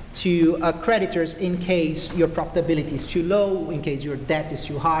rights to creditors in case your profitability is too low, in case your debt is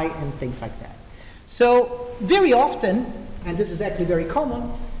too high, and things like that. So very often, and this is actually very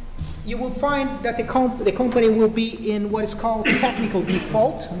common, you will find that the company will be in what is called technical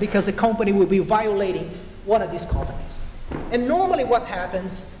default, because the company will be violating one of these covenants. And normally what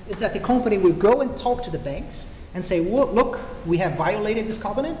happens is that the company will go and talk to the banks and say, well, look, we have violated this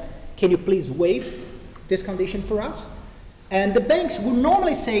covenant. Can you please waive this condition for us? And the banks will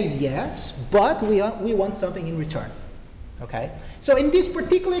normally say yes, but we want something in return. Okay? So in this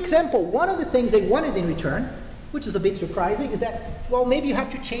particular example, one of the things they wanted in return, which is a bit surprising, is that, well, maybe you have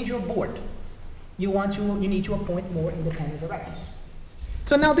to change your board. You need to appoint more independent directors.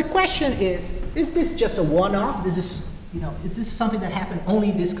 So now the question is this just a one-off? Is this something that happened only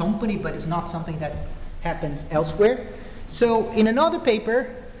in this company, but it's not something that happens elsewhere? So in another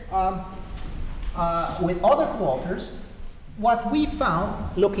paper with other co-authors, what we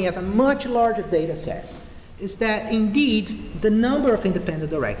found, looking at a much larger data set, is that indeed the number of independent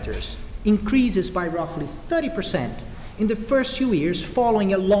directors increases by roughly 30% in the first few years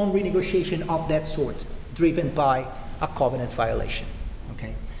following a loan renegotiation of that sort, driven by a covenant violation.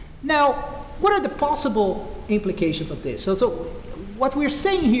 Okay. Now, what are the possible implications of this? So what we're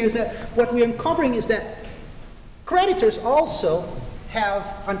saying here is that what we're uncovering is that creditors also have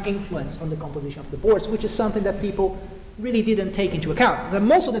an influence on the composition of the boards, which is something that people really didn't take into account.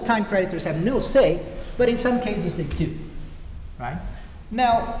 Most of the time creditors have no say, but in some cases they do. Right?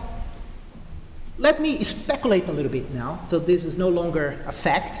 Now, let me speculate a little bit now. So this is no longer a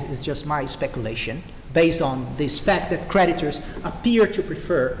fact, it's just my speculation based on this fact that creditors appear to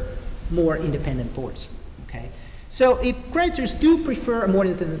prefer more independent boards. Okay? So if creditors do prefer a more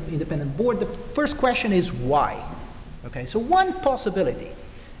independent board, the first question is why? Okay? So one possibility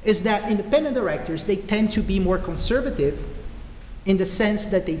is that independent directors, they tend to be more conservative in the sense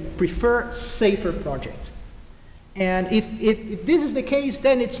that they prefer safer projects. And if this is the case,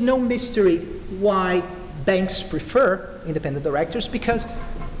 then it's no mystery why banks prefer independent directors, because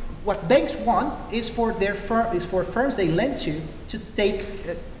what banks want is for firms they lend to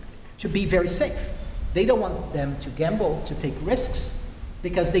be very safe. They don't want them to gamble, to take risks,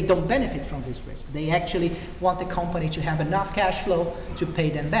 because they don't benefit from this risk. They actually want the company to have enough cash flow to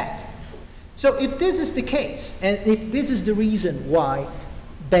pay them back. So if this is the case, and if this is the reason why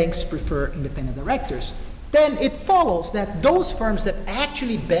banks prefer independent directors, then it follows that those firms that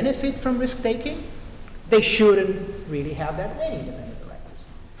actually benefit from risk-taking, they shouldn't really have that many independent directors.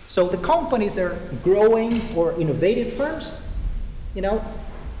 So the companies that are growing or innovative firms, you know,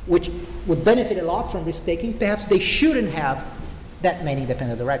 which would benefit a lot from risk-taking, perhaps they shouldn't have that many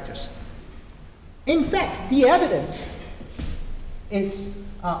independent directors. In fact, the evidence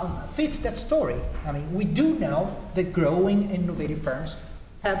fits that story. I mean, we do know that growing innovative firms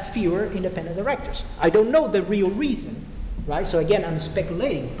have fewer independent directors. I don't know the real reason, right? So again, I'm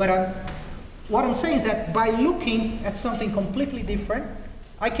speculating, but what I'm saying is that by looking at something completely different,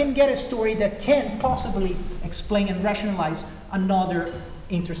 I can get a story that can possibly explain and rationalize another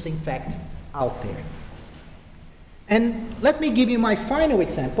interesting fact out there. And let me give you my final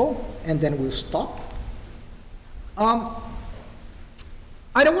example, and then we'll stop. I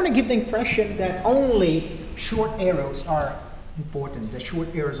don't want to give the impression that only short arrows are important, that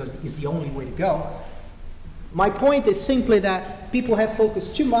short arrows is the only way to go. My point is simply that people have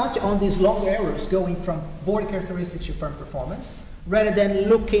focused too much on these long arrows going from board characteristics to firm performance, rather than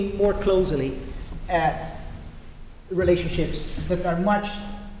looking more closely at relationships that are much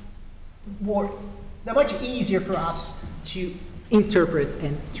easier for us to interpret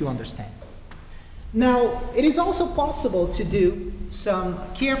and to understand. Now, it is also possible to do some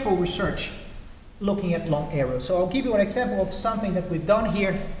careful research looking at long arrows. So I'll give you an example of something that we've done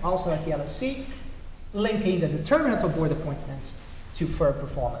here, also at the LSC, linking the determinant of board appointments to firm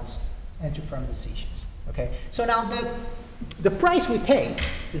performance. and to firm decisions. Okay, so now the price we pay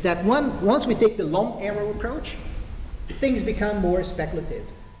is that once we take the long arrow approach, things become more speculative.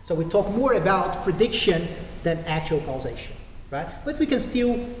 So we talk more about prediction than actual causation, right? But we can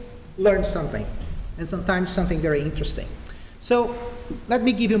still learn something, and sometimes something very interesting. So let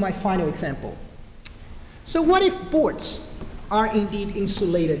me give you my final example. So what if boards are indeed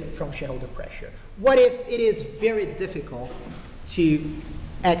insulated from shareholder pressure? What if it is very difficult to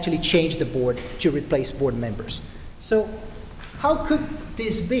actually change the board, to replace board members? So how could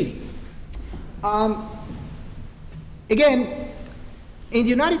this be? Again, in the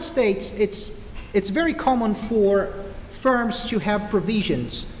United States, it's very common for firms to have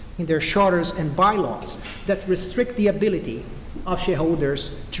provisions in their charters and bylaws that restrict the ability of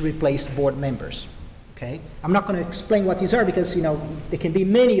shareholders to replace board members. Okay? I'm not going to explain what these are because, you know, there can be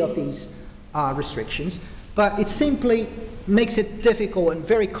many of these restrictions, but it simply makes it difficult and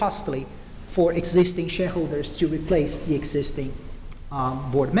very costly for existing shareholders to replace the existing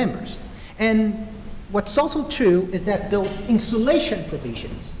board members. And what's also true is that those insulation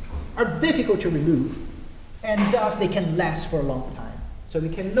provisions are difficult to remove, and thus they can last for a long time. So we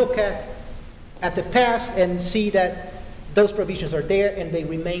can look at the past and see that those provisions are there and they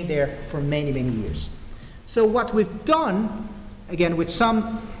remain there for many, many years. So what we've done, again with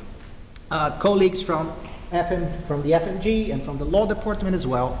some colleagues from the FMG and from the law department as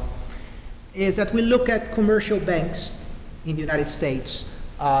well, is that we look at commercial banks in the United States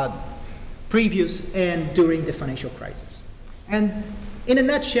previous and during the financial crisis. And in a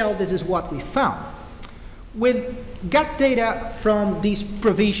nutshell, this is what we found. We got data from these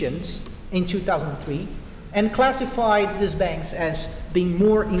provisions in 2003 and classified these banks as being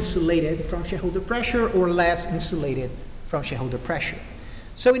more insulated from shareholder pressure or less insulated from shareholder pressure.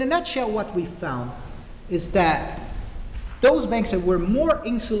 So in a nutshell, what we found is that those banks that were more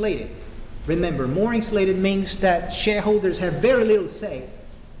insulated, remember, more insulated means that shareholders have very little say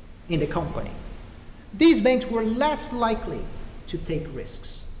in the company. These banks were less likely to take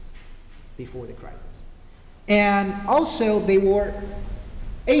risks before the crisis. And also, they were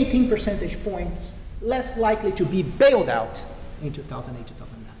 18 percentage points less likely to be bailed out in 2008,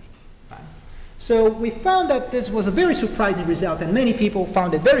 2009. Right? So we found that this was a very surprising result, and many people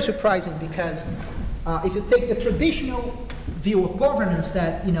found it very surprising because if you take the traditional view of governance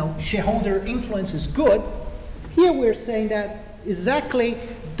that, you know, shareholder influence is good, here we're saying that exactly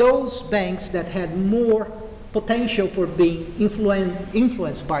those banks that had more potential for being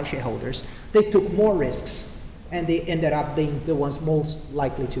influenced by shareholders, they took more risks, and they ended up being the ones most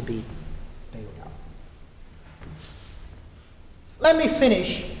likely to be bailed out. Let me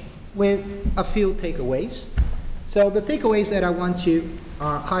finish with a few takeaways. So the takeaways that I want to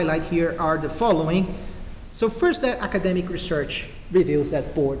highlight here are the following. So first, that academic research reveals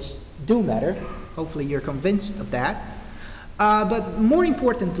that boards do matter. Hopefully you're convinced of that. But more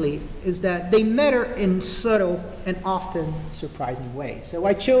importantly is that they matter in subtle and often surprising ways. So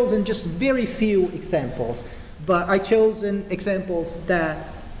I chosen just very few examples, but I chosen examples that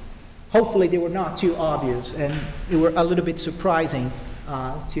hopefully they were not too obvious and they were a little bit surprising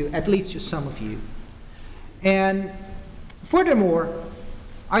to at least to some of you. And furthermore,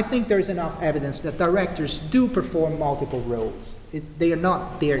 I think there's enough evidence that directors do perform multiple roles. They are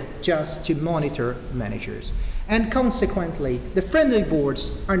not there just to monitor managers. And consequently, the friendly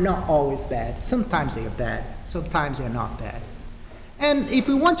boards are not always bad. Sometimes they are bad, sometimes they are not bad. And if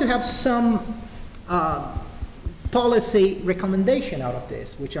we want to have some policy recommendation out of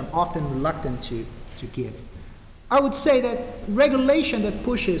this, which I'm often reluctant to give, I would say that regulation that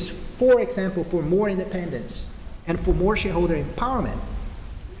pushes, for example, for more independence and for more shareholder empowerment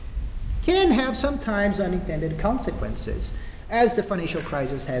can have sometimes unintended consequences. As the financial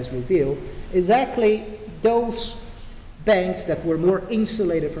crisis has revealed, exactly those banks that were more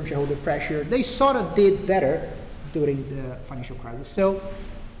insulated from shareholder pressure, they sort of did better during the financial crisis. So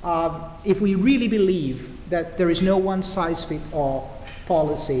if we really believe that there is no one-size-fits-all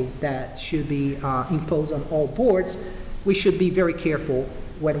policy that should be imposed on all boards, we should be very careful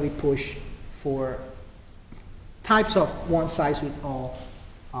when we push for types of one-size-fits-all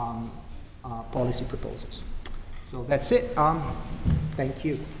policy proposals. So that's it. Thank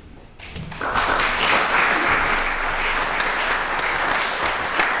you.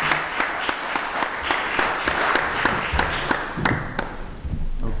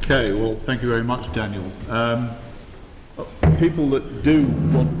 Okay, well, thank you very much, Daniel. People that do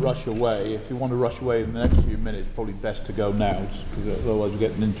want to rush away, if you want to rush away in the next few minutes, probably best to go now, because otherwise we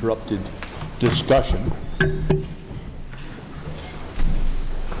get an interrupted discussion.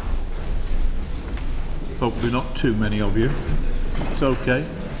 Hopefully not too many of you. It's okay.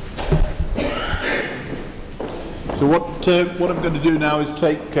 So what I'm going to do now is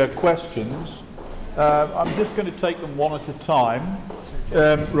take questions. I'm just going to take them one at a time,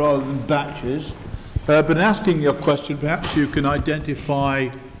 rather than batches. But in asking your question, perhaps you can identify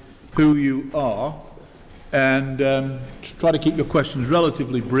who you are, and try to keep your questions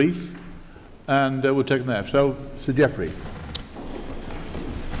relatively brief, and we'll take them there. So, Sir Geoffrey.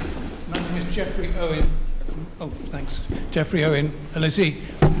 My name is Geoffrey Owen. Oh, thanks. Geoffrey Owen, LSE.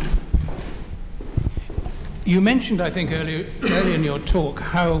 You mentioned, I think, earlier in your talk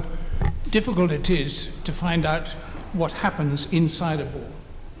how difficult it is to find out what happens inside a board,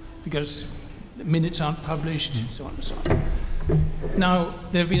 because the minutes aren't published, so on and so on. Now,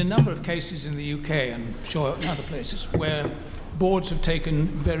 there have been a number of cases in the UK, and I'm sure in other places, where boards have taken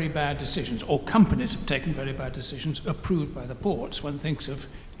very bad decisions, or companies have taken very bad decisions approved by the boards. One thinks of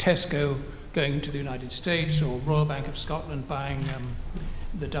Tesco going into the United States, or Royal Bank of Scotland buying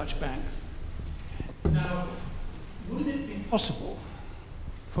the Dutch bank. Now, wouldn't it be possible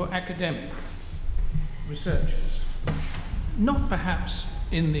for academic researchers, not perhaps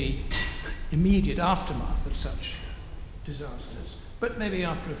in the immediate aftermath of such disasters, but maybe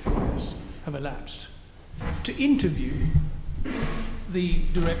after a few years have elapsed, to interview the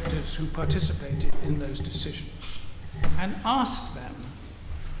directors who participated in those decisions and ask them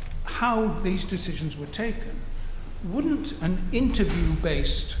how these decisions were taken? Wouldn't an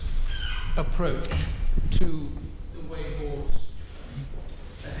interview-based approach to the way boards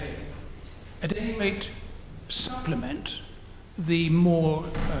behave at any rate supplement the more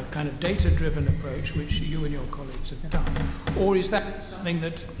kind of data-driven approach which you and your colleagues have done? Or is that something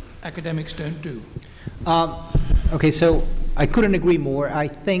that academics don't do? Okay, so I couldn't agree more. I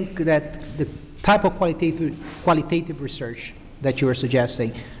think that the type of qualitative research that you are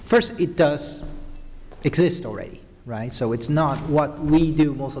suggesting, first, it does exist already, right? So it's not what we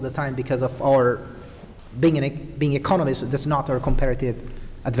do most of the time because of our being economists. That's not our comparative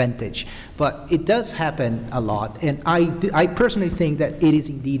advantage, but it does happen a lot, and I personally think that it is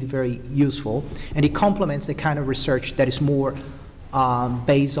indeed very useful, and it complements the kind of research that is more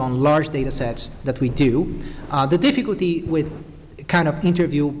based on large data sets that we do. The difficulty with kind of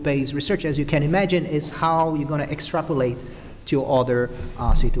interview-based research, as you can imagine, is how you're going to extrapolate to other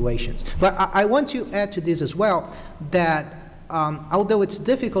situations. But I want to add to this as well that although it's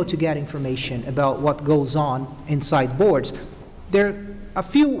difficult to get information about what goes on inside boards, there are a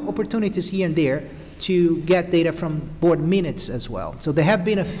few opportunities here and there to get data from board minutes as well. So there have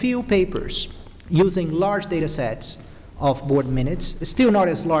been a few papers using large data sets of board minutes, still not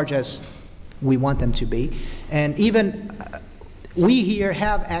as large as we want them to be. And even we here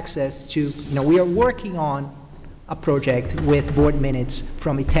have access to, we are working on a project with board minutes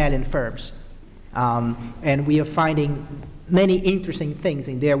from Italian firms. And we are finding many interesting things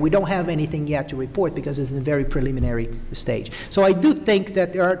in there. We don't have anything yet to report because it's in a very preliminary stage. So I do think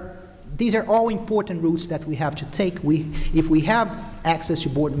that these are all important routes that we have to take. If we have access to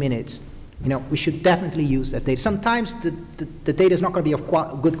board minutes, we should definitely use that data. Sometimes the data is not going to be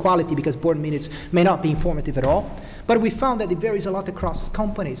of good quality because board minutes may not be informative at all. But we found that it varies a lot across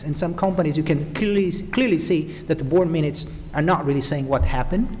companies. In some companies, you can clearly see that the board minutes are not really saying what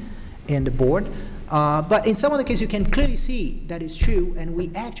happened in the board. But in some of the cases, you can clearly see that it's true, and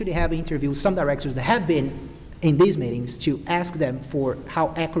we actually have interviewed some directors that have been in these meetings to ask them for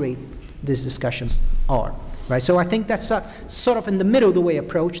how accurate these discussions are. Right? So I think that's a sort of in the middle of the way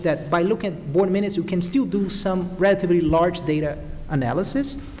approach, that by looking at board minutes, you can still do some relatively large data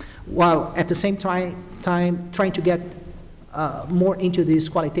analysis, while at the same time trying to get more into these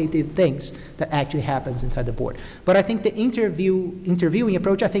qualitative things that actually happens inside the board. But I think the interviewing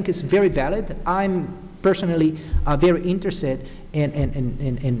approach, I think, is very valid. I'm personally very interested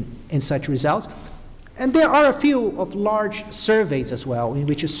in such results. And there are a few of large surveys as well, in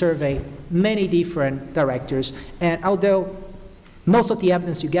which you survey many different directors. And although most of the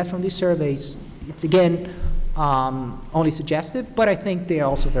evidence you get from these surveys, it's again only suggestive, but I think they are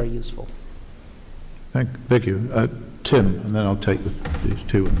also very useful. Thank you. Tim, and then I'll take these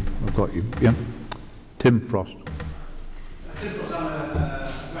two, and I've got you. Yeah? Tim Frost. Tim Frost, I'm a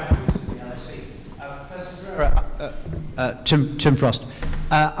graduate in the LSE. Professor Ferreira, Tim Frost.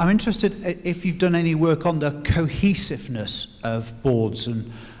 I'm interested if you've done any work on the cohesiveness of boards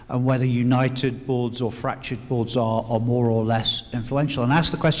and whether united boards or fractured boards are more or less influential. And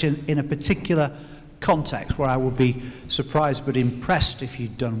ask the question in a particular context where I would be surprised but impressed if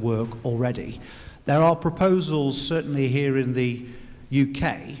you'd done work already. There are proposals, certainly here in the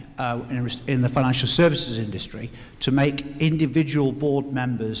UK in the financial services industry to make individual board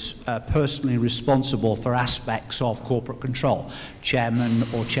members personally responsible for aspects of corporate control, chairmen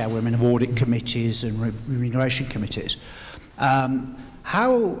or chairwomen of audit committees and remuneration committees.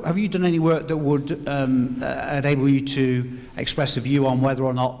 How have you done any work that would enable you to express a view on whether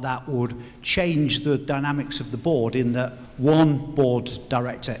or not that would change the dynamics of the board, in that one board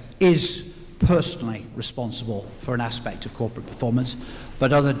director is personally responsible for an aspect of corporate performance,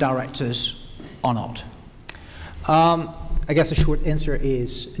 but other directors are not? I guess the short answer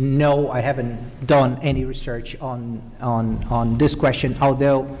is no, I haven't done any research on this question,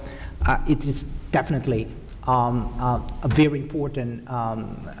 although it is definitely a very important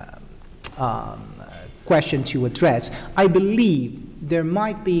question to address. I believe there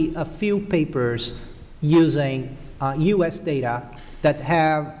might be a few papers using US data that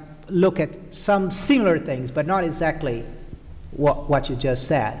have looked at some similar things, but not exactly what you just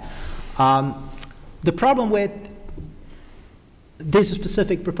said. The problem with this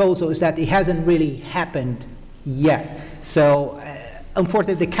specific proposal is that it hasn't really happened yet. So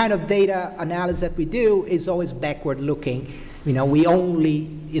unfortunately, the kind of data analysis that we do is always backward looking. You know, we only,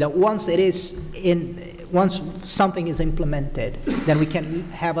 once something is implemented, then we can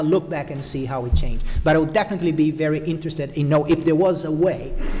have a look back and see how it changed. But I would definitely be very interested in know if there was a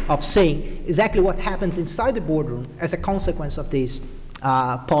way of seeing exactly what happens inside the boardroom as a consequence of this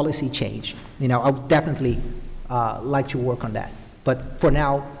policy change. I would definitely like to work on that. But for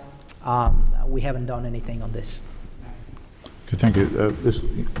now, we haven't done anything on this. Okay, thank you. This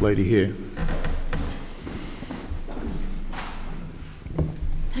lady here.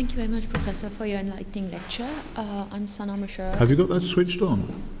 Thank you very much, Professor, for your enlightening lecture. I'm Sana Musharraf. Have you got that switched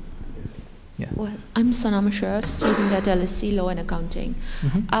on? Yeah. Well, I'm Sana Musharraf, student at LSE Law and Accounting.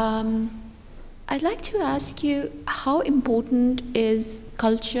 Mm-hmm. I'd like to ask you, how important is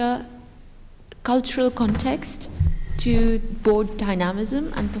cultural context to board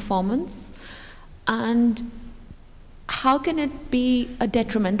dynamism and performance? And how can it be a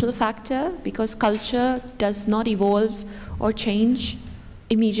detrimental factor? Because culture does not evolve or change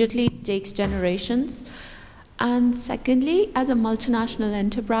immediately, it takes generations. And secondly, as a multinational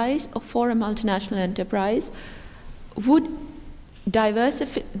enterprise, or for a multinational enterprise, would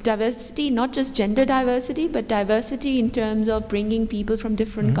diversity, not just gender diversity, but diversity in terms of bringing people from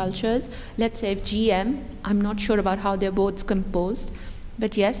different cultures, let's say if GM, I'm not sure about how their board's composed,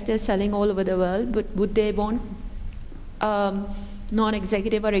 but yes, they're selling all over the world, but would they want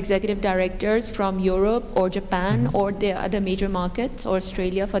non-executive or executive directors from Europe or Japan or their other major markets, or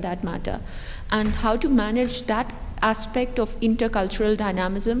Australia for that matter? And how to manage that aspect of intercultural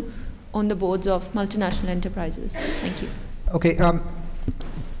dynamism on the boards of multinational enterprises? Thank you. Okay,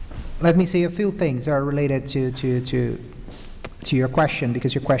 let me say a few things that are related to your question,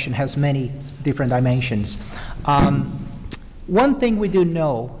 because your question has many different dimensions. One thing we do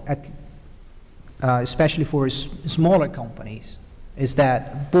know, especially for smaller companies, is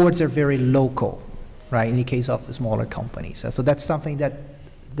that boards are very local, right, in the case of smaller companies. So that's something that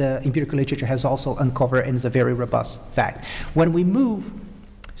the empirical literature has also uncovered and is a very robust fact. When we move,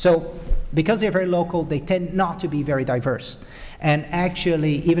 so because they're very local, they tend not to be very diverse. And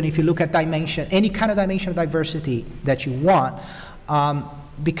actually, even if you look at dimension, any kind of dimension of diversity that you want,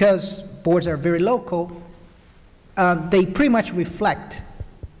 because boards are very local, they pretty much reflect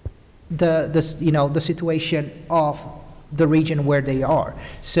the situation of the region where they are.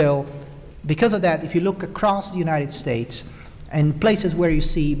 So because of that, if you look across the United States, and places where you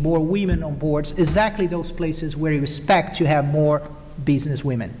see more women on boards, exactly those places where you expect to have more business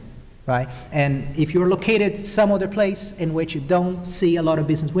women, right? And if you're located some other place in which you don't see a lot of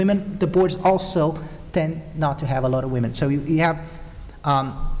business women, the boards also tend not to have a lot of women. So you have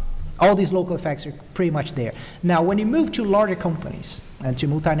all these local effects are pretty much there. Now, when you move to larger companies and to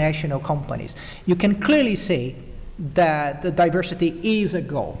multinational companies, you can clearly see that the diversity is a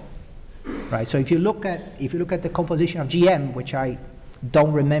goal, right? So if you look at the composition of GM, which I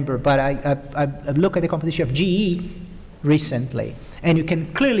don't remember, but I've looked at the composition of GE recently, and you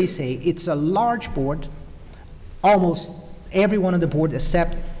can clearly see it's a large board. Almost everyone on the board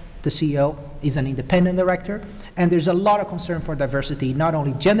except the CEO is an independent director, and there's a lot of concern for diversity, not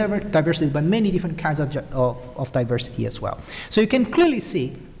only gender diversity, but many different kinds of diversity as well. So you can clearly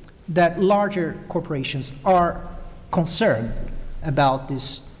see that larger corporations are concerned about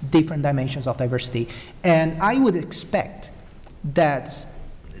these different dimensions of diversity, and I would expect that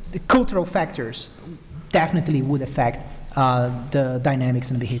the cultural factors definitely would affect the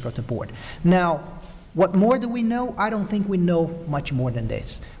dynamics and behavior of the board. Now, what more do we know? I don't think we know much more than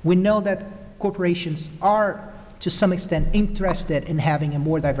this. We know that corporations are to some extent, interested in having a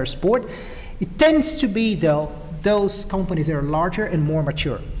more diverse board. It tends to be, though, those companies that are larger and more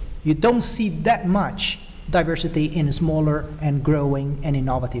mature. You don't see that much diversity in smaller and growing and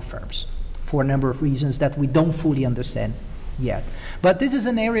innovative firms for a number of reasons that we don't fully understand yet. But this is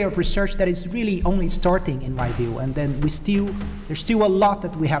an area of research that is really only starting, in my view, and then there's still a lot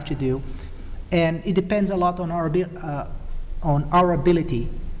that we have to do, and it depends a lot on our ability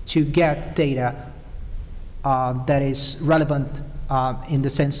to get data that is relevant in the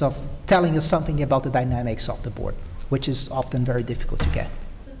sense of telling us something about the dynamics of the board, which is often very difficult to get.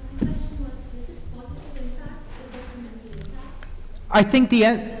 But my question was, is it positive impact or detrimental impact?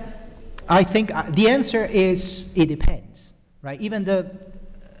 I think the answer is it depends, right? Even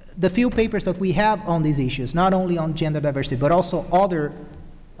the few papers that we have on these issues, not only on gender diversity, but also other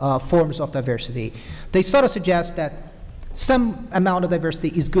forms of diversity, they sort of suggest that some amount of diversity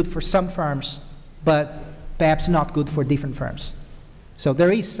is good for some firms, but perhaps not good for different firms. So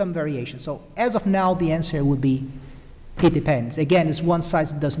there is some variation. So as of now, the answer would be it depends. Again, it's one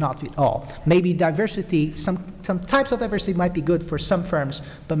size does not fit all. Maybe diversity, some types of diversity might be good for some firms,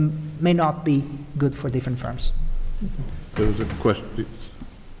 but may not be good for different firms. There was a question.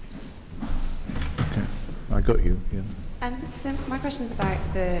 Okay, I got you. Yeah. So my question is about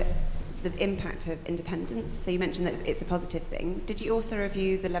the impact of independence. So you mentioned that it's a positive thing. Did you also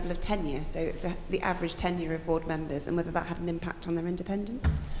review the level of tenure, so the average tenure of board members, and whether that had an impact on their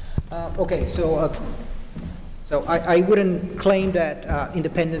independence? Okay, so I wouldn't claim that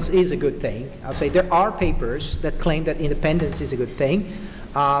independence is a good thing. I'll say there are papers that claim that independence is a good thing,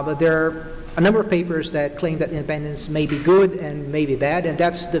 but there are a number of papers that claim that independence may be good and may be bad, and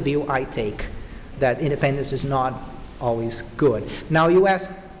that's the view I take, that independence is not always good. Now you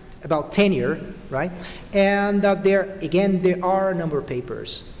ask about tenure, right? And there are a number of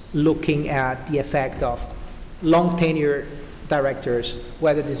papers looking at the effect of long tenure directors,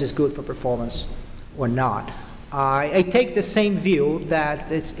 whether this is good for performance or not. I take the same view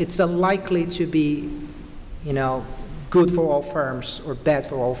that it's unlikely to be, good for all firms or bad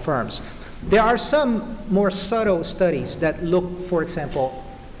for all firms. There are some more subtle studies that look, for example,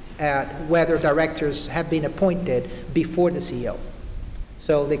 at whether directors have been appointed before the CEO.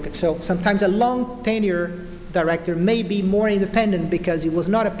 So sometimes a long tenure director may be more independent because he was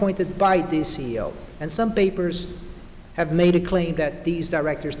not appointed by the CEO. And some papers have made a claim that these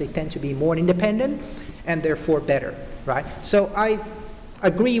directors, they tend to be more independent and therefore better, right? So I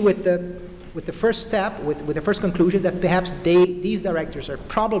agree with the first step, with the first conclusion that perhaps these directors are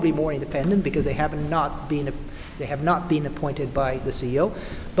probably more independent because they have not been appointed by the CEO,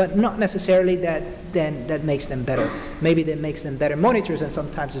 but not necessarily that makes them better. Maybe that makes them better monitors, and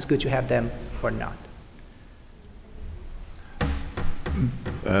sometimes it's good to have them or not.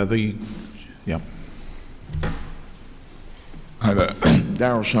 Yeah. Hi there.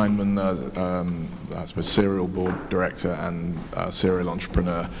 Daryl Scheinman, I suppose serial board director and serial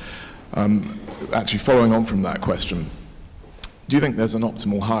entrepreneur. Actually, following on from that question, do you think there's an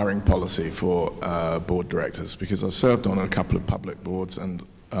optimal hiring policy for board directors? Because I've served on a couple of public boards and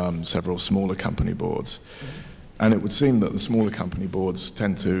several smaller company boards. And it would seem that the smaller company boards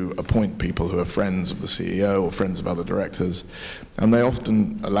tend to appoint people who are friends of the CEO or friends of other directors. And they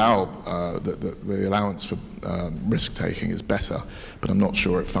often allow, the allowance for risk-taking is better, but I'm not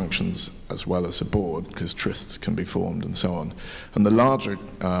sure it functions as well as a board because trysts can be formed and so on. And the larger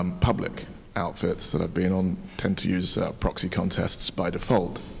public outfits that I've been on tend to use proxy contests by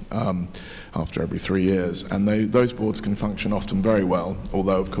default after every 3 years, and those boards can function often very well,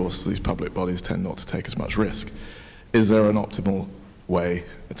 although of course these public bodies tend not to take as much risk. Is there an optimal way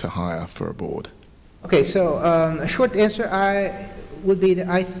to hire for a board? Okay, so a short answer would be that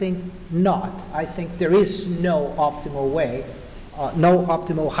I think not. I think there is no optimal way, no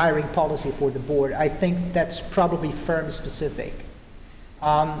optimal hiring policy for the board. I think that's probably firm specific.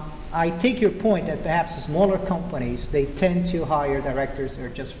 I take your point that perhaps smaller companies, they tend to hire directors who are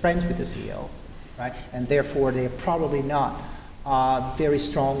just friends with the CEO, right? And therefore, they are probably not very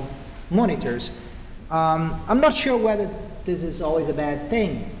strong monitors. I'm not sure whether this is always a bad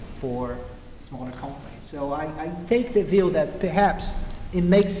thing for smaller companies. So I take the view that perhaps it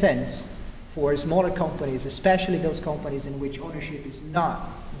makes sense for smaller companies, especially those companies in which ownership is not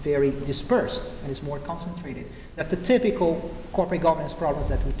very dispersed and is more concentrated, that the typical corporate governance problems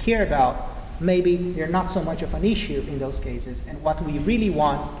that we care about, maybe they're not so much of an issue in those cases, and what we really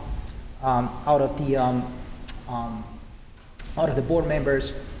want out of the board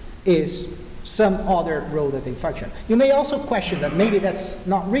members is some other role that they function. You may also question that maybe that's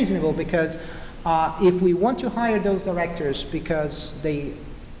not reasonable because if we want to hire those directors because they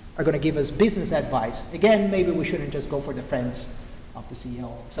are going to give us business advice, again, maybe we shouldn't just go for the friends of the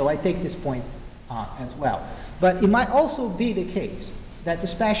CEO. So I take this point as well. But it might also be the case that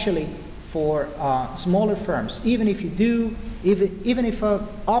especially for smaller firms, even if an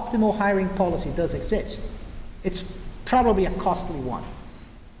optimal hiring policy does exist, it's probably a costly one,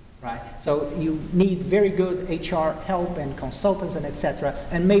 right? So you need very good HR help and consultants and etc.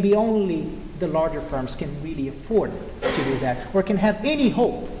 And maybe only the larger firms can really afford to do that, or can have any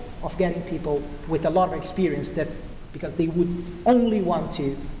hope of getting people with a lot of experience, that because they would only want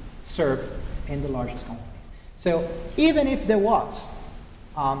to serve in the largest companies. So even if there was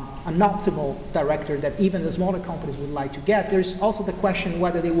an optimal director that even the smaller companies would like to get, there's also the question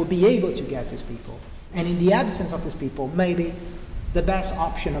whether they will be able to get these people. And in the absence of these people, maybe the best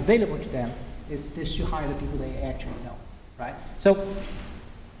option available to them is to hire the people they actually know, right? So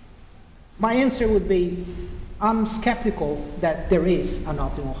my answer would be, I'm skeptical that there is an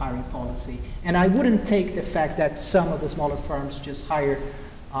optimal hiring policy, and I wouldn't take the fact that some of the smaller firms just hire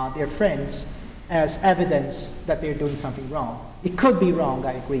their friends as evidence that they're doing something wrong. It could be wrong,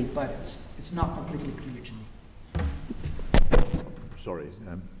 I agree, but it's not completely clear to me. Sorry,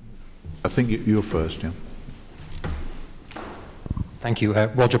 I think you're first, yeah. Thank you.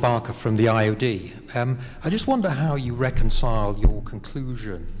 Roger Barker from the IOD. I just wonder how you reconcile your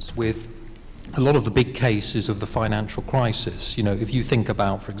conclusions with a lot of the big cases of the financial crisis. You know, if you think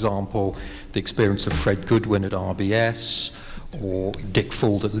about, for example, the experience of Fred Goodwin at RBS, or Dick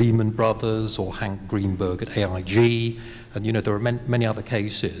Fuld at Lehman Brothers, or Hank Greenberg at AIG, and you know, there are many other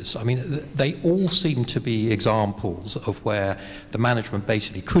cases. I mean, they all seem to be examples of where the management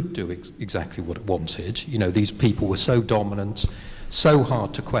basically could do exactly what it wanted. You know, these people were so dominant, so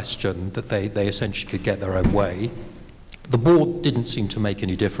hard to question, that they essentially could get their own way. The board didn't seem to make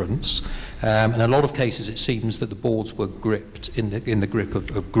any difference. In a lot of cases, it seems that the boards were gripped in the grip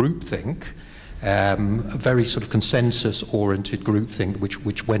of groupthink, a very sort of consensus-oriented groupthink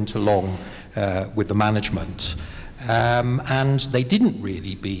which went along with the management. And they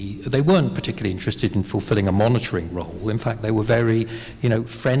they weren't particularly interested in fulfilling a monitoring role. In fact, they were very, you know,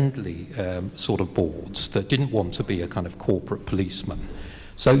 friendly sort of boards that didn't want to be a kind of corporate policeman.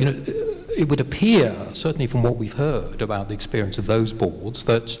 So, you know, it would appear, certainly from what we've heard about the experience of those boards,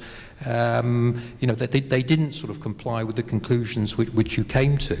 that, you know, that they didn't sort of comply with the conclusions which you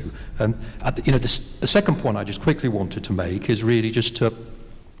came to. And, you know, the second point I just quickly wanted to make is really just to,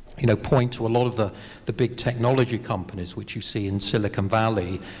 you know, point to a lot of the big technology companies which you see in Silicon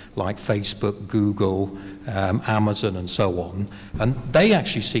Valley, like Facebook, Google, Amazon, and so on. And they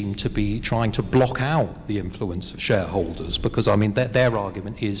actually seem to be trying to block out the influence of shareholders, because, I mean, their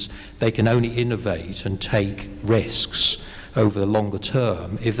argument is they can only innovate and take risks over the longer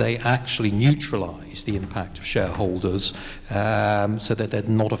term if they actually neutralize the impact of shareholders, so that they're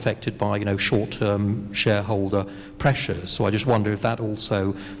not affected by, you know, short-term shareholder pressures. So I just wonder if that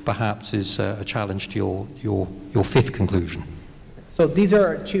also perhaps is a challenge to your fifth conclusion. So these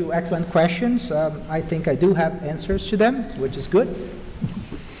are two excellent questions. I think I do have answers to them, which is good.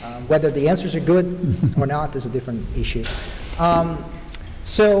 Whether the answers are good or not is a different issue.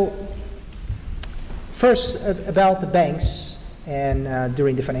 So first, about the banks and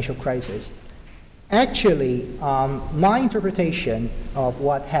during the financial crisis. Actually, my interpretation of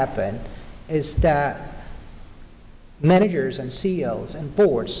what happened is that managers and CEOs and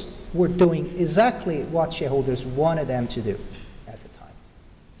boards were doing exactly what shareholders wanted them to do at the time.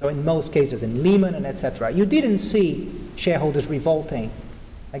 So in most cases, in Lehman and etc., you didn't see shareholders revolting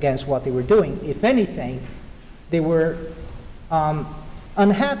against what they were doing. If anything, they were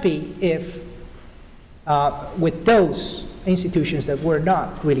unhappy if with those institutions that were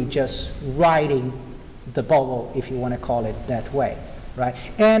not really just riding the bubble, if you want to call it that way, right?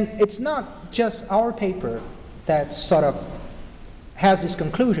 And it's not just our paper that sort of has this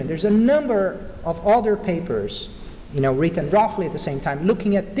conclusion. There's a number of other papers, you know, written roughly at the same time,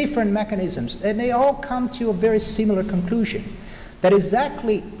 looking at different mechanisms, and they all come to a very similar conclusion, that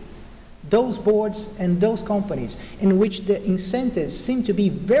exactly those boards and those companies in which the incentives seem to be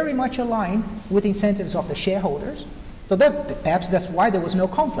very much aligned with incentives of the shareholders. So that perhaps that's why there was no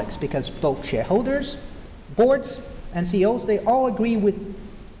conflicts, because both shareholders, boards, and CEOs, they all agree with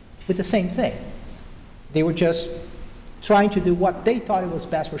the same thing. They were just trying to do what they thought it was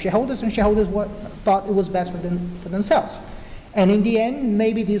best for shareholders, and shareholders thought it was best for themselves. And in the end,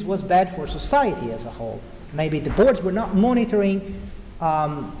 maybe this was bad for society as a whole. Maybe the boards were not monitoring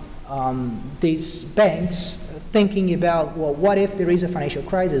these banks, thinking about, well, what if there is a financial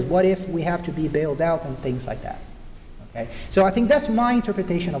crisis? What if we have to be bailed out and things like that? Okay? So I think that's my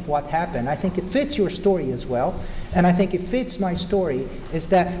interpretation of what happened. I think it fits your story as well, and I think it fits my story, is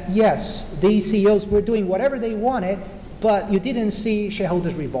that, yes, these CEOs were doing whatever they wanted, but you didn't see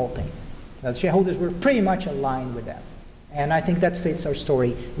shareholders revolting. The shareholders were pretty much aligned with them. And I think that fits our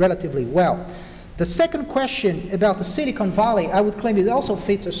story relatively well. The second question about the Silicon Valley, I would claim it also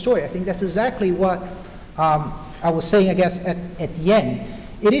fits our story. I think that's exactly what I was saying, I guess, at the end.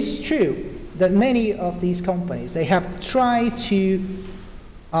 It is true that many of these companies, they have tried to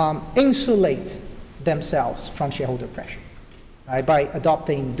insulate themselves from shareholder pressure, right, by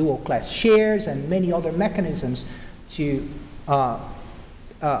adopting dual-class shares and many other mechanisms to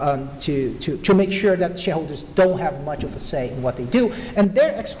make sure that shareholders don't have much of a say in what they do. And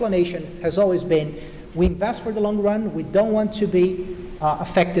their explanation has always been, we invest for the long run, we don't want to be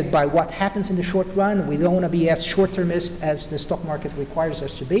affected by what happens in the short run, we don't want to be as short-termist as the stock market requires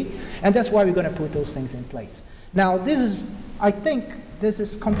us to be, and that's why we're going to put those things in place. Now, this is, I think, this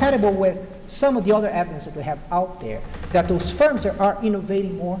is compatible with some of the other evidence that we have out there, that those firms that are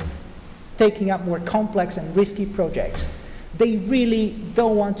innovating more, taking up more complex and risky projects, they really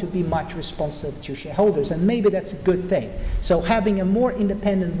don't want to be much responsive to shareholders, and maybe that's a good thing. So having a more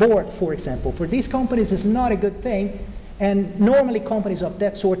independent board, for example, for these companies is not a good thing, and normally companies of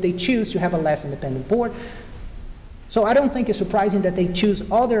that sort, they choose to have a less independent board. So I don't think it's surprising that they choose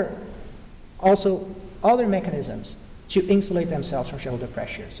other mechanisms to insulate themselves from shareholder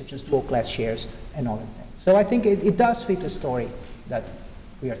pressure, such as dual-class shares and other things. So I think it does fit the story that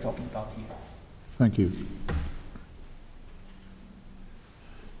we are talking about here. Thank you.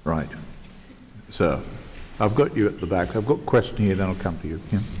 Right. So, I've got you at the back. I've got a question here, then I'll come to you.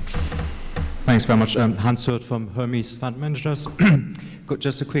 Yeah. Thanks very much. Hans Hirt from Hermes Fund Managers. Got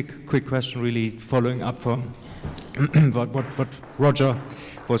just a quick question, really following up from what Roger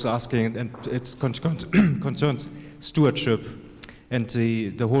was asking, and it concerns stewardship and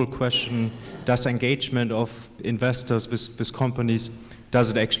the whole question: does engagement of investors with companies,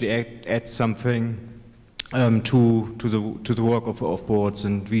 does it actually add something to the work of boards?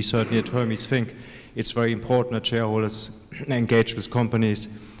 And we certainly at Hermes think it's very important that shareholders engage with companies,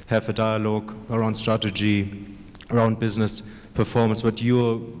 have a dialogue around strategy, around business performance. But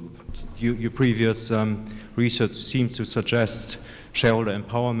your previous research seemed to suggest shareholder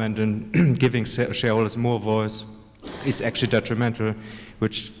empowerment and giving shareholders more voice is actually detrimental,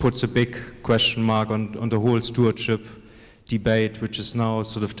 which puts a big question mark on the whole stewardship debate, which is now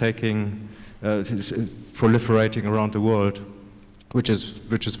sort of proliferating around the world, which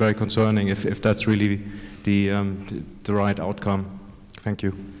is very concerning if that's really the right outcome. Thank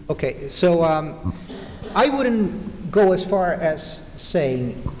you. Okay, so I wouldn't go as far as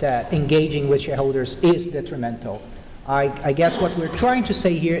saying that engaging with shareholders is detrimental. I guess what we're trying to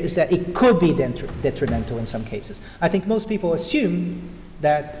say here is that it could be detrimental in some cases. I think most people assume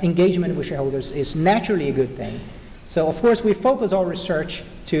that engagement with shareholders is naturally a good thing. So of course we focus our research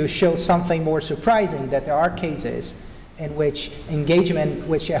to show something more surprising, that there are cases in which engagement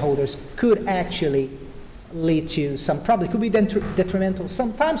with shareholders could actually lead to some problems. It could be detrimental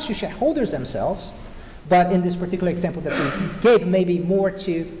sometimes to shareholders themselves, but in this particular example that we gave, maybe more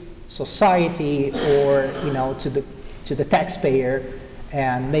to society or to the taxpayer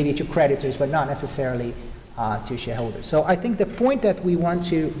and maybe to creditors, but not necessarily to shareholders. So I think the point that we want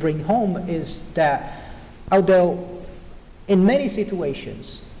to bring home is that although in many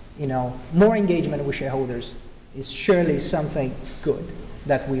situations, more engagement with shareholders is surely something good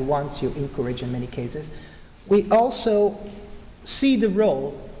that we want to encourage in many cases, we also see the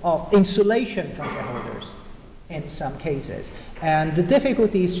role of insulation from shareholders in some cases. And the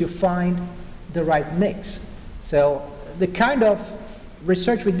difficulty is to find the right mix. So the kind of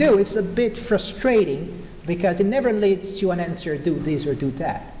research we do is a bit frustrating because it never leads to an answer, do this or do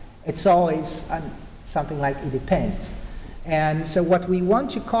that. It's always something like it depends. And so what we want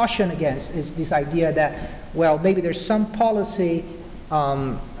to caution against is this idea that, well, maybe there's some policy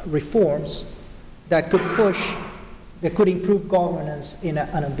reforms that could improve governance in an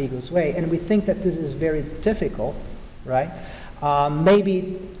unambiguous way. And we think that this is very difficult, right?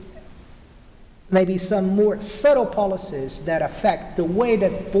 Maybe some more subtle policies that affect the way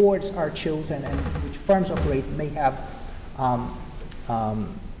that boards are chosen and which firms operate may have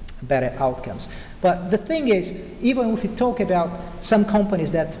better outcomes. But the thing is, even if we talk about some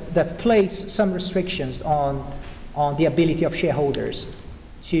companies that place some restrictions on the ability of shareholders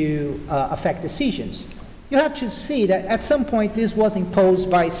to affect decisions, you have to see that at some point this was imposed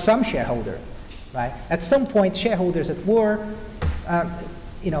by some shareholder, right? At some point, shareholders that were,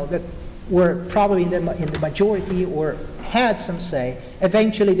 that were probably in the majority or had some say,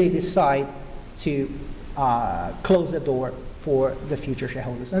 eventually they decide to close the door for the future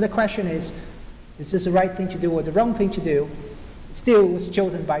shareholders. And the question is this the right thing to do or the wrong thing to do? Still, it was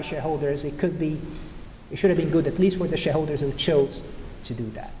chosen by shareholders. It should have been good, at least for the shareholders who chose to do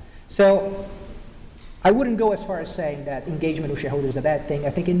that. So I wouldn't go as far as saying that engagement with shareholders is a bad thing. I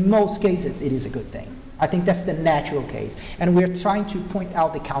think in most cases it is a good thing. I think that's the natural case. And we're trying to point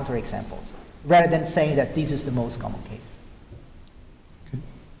out the counterexamples rather than saying that this is the most common case. Okay.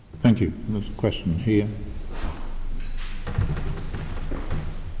 Thank you. There's a question here.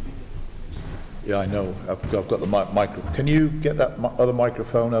 Yeah, I know. I've got the micro. Can you get that other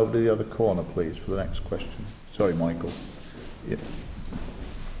microphone over to the other corner, please, for the next question? Sorry, Michael. Yeah.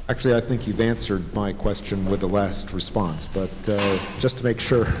 Actually, I think you've answered my question with the last response, but just to make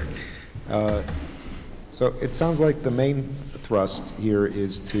sure. So it sounds like the main thrust here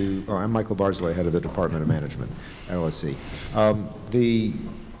is to, I'm Michael Barsley, head of the Department of Management, LSE. The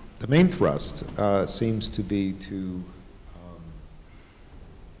main thrust seems to be to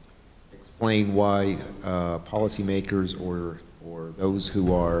explain why policymakers or those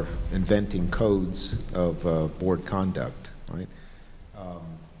who are inventing codes of board conduct, right,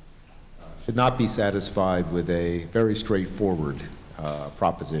 should not be satisfied with a very straightforward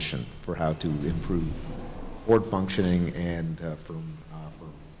proposition for how to improve board functioning and firm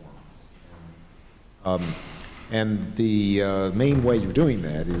performance. And the main way you're doing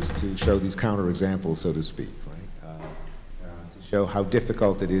that is to show these counterexamples, so to speak, right? To show how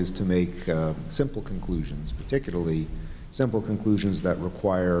difficult it is to make simple conclusions, particularly simple conclusions that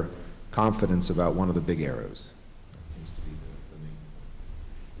require confidence about one of the big arrows. That seems to be the main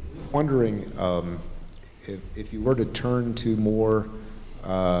point. Wondering if you were to turn to more,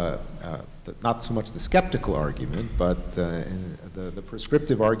 not so much the skeptical argument, but the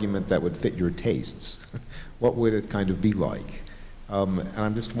prescriptive argument that would fit your tastes, what would it kind of be like? And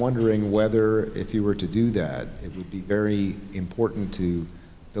I'm just wondering whether, if you were to do that, it would be very important to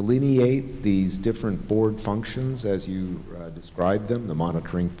delineate these different board functions as you describe them, the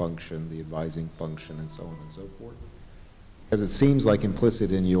monitoring function, the advising function, and so on and so forth. Because it seems like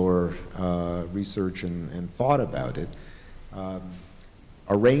implicit in your research and thought about it,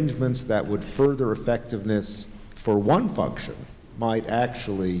 arrangements that would further effectiveness for one function might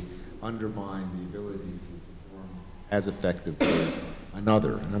actually undermine the ability to perform as effectively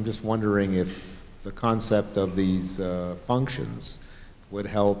another. And I'm just wondering if the concept of these functions would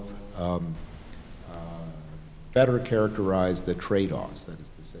help better characterize the trade-offs. That is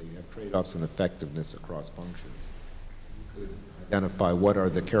to say, you have trade-offs in effectiveness across functions. You could identify what are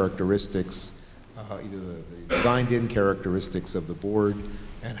the characteristics, either the designed-in characteristics of the board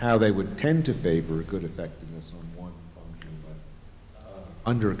and how they would tend to favor good effectiveness on one function but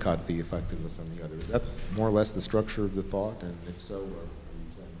undercut the effectiveness on the other. Is that more or less the structure of the thought? And if so, are you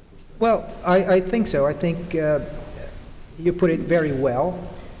planning to push that? Well, I think so. I think you put it very well.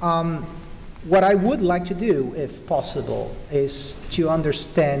 What I would like to do, if possible, is to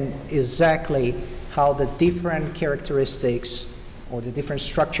understand exactly how the different characteristics or the different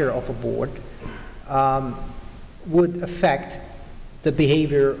structure of a board would affect the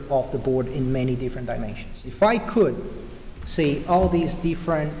behavior of the board in many different dimensions. If I could see all these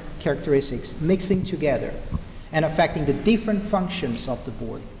different characteristics mixing together and affecting the different functions of the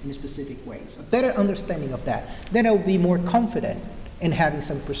board in specific ways, a better understanding of that, then I will be more confident in having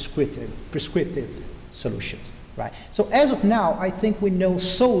some prescriptive solutions, right? So as of now, I think we know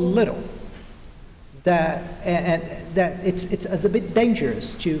so little that, that it's a bit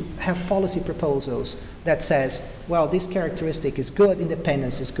dangerous to have policy proposals that says, well, this characteristic is good,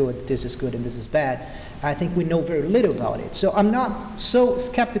 independence is good, and this is bad. I think we know very little about it. So I'm not so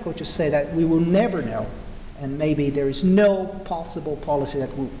skeptical to say that we will never know, and maybe there is no possible policy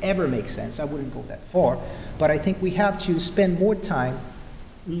that will ever make sense. I wouldn't go that far. But I think we have to spend more time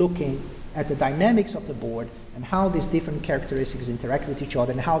looking at the dynamics of the board and how these different characteristics interact with each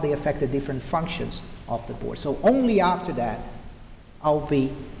other and how they affect the different functions of the board. So only after that, I'll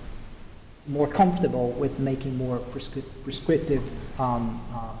be more comfortable with making more prescriptive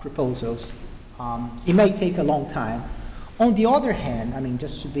proposals. It may take a long time. On the other hand, I mean,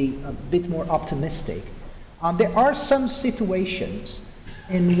 just to be a bit more optimistic, there are some situations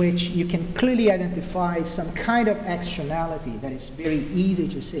in which you can clearly identify some kind of externality that is very easy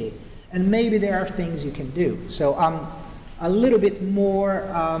to see. And maybe there are things you can do. So I'm a little bit more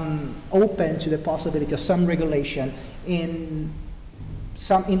open to the possibility of some regulation in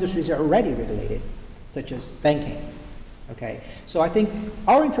some industries that are already regulated, such as banking. Okay? So I think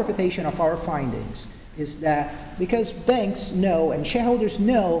our interpretation of our findings is that because banks know and shareholders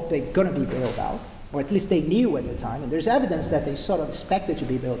know they're going to be bailed out, or at least they knew at the time, and there's evidence that they sort of expected to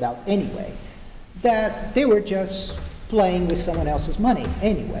be bailed out anyway, that they were just playing with someone else's money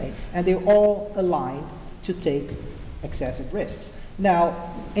anyway, and they're all aligned to take excessive risks.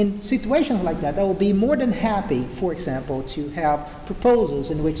 Now, in situations like that, I will be more than happy, for example, to have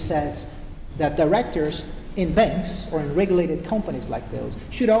proposals in which says that directors in banks or in regulated companies like those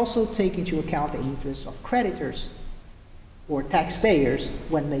should also take into account the interests of creditors or taxpayers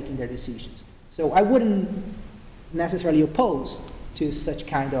when making their decisions. So I wouldn't necessarily oppose to such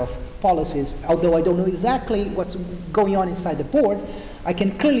kind of policies, although I don't know exactly what's going on inside the board. I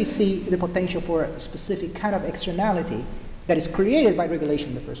can clearly see the potential for a specific kind of externality that is created by regulation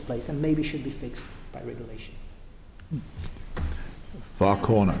in the first place and maybe should be fixed by regulation. Far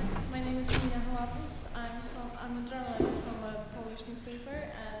corner. My name is Ina Hałapus. I'm a journalist from a Polish newspaper,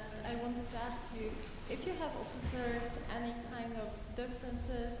 and I wanted to ask you if you have observed any kind of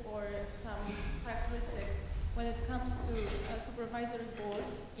differences or some characteristics when it comes to supervisory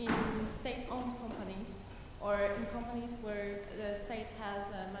boards in state-owned companies or in companies where the state has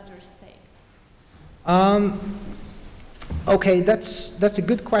a major stake. Okay, that's a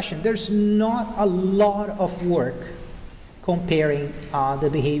good question. There's not a lot of work comparing the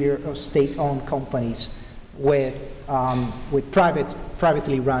behavior of state-owned companies with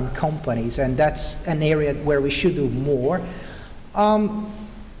privately run companies, and that's an area where we should do more.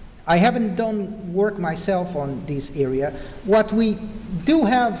 I haven't done work myself on this area. What we do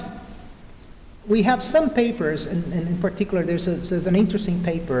have, we have some papers, and in particular there's an interesting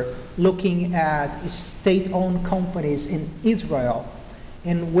paper looking at state-owned companies in Israel,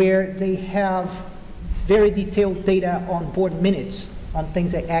 and where they have very detailed data on board minutes on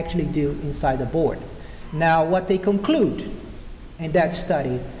things they actually do inside the board. Now, what they conclude in that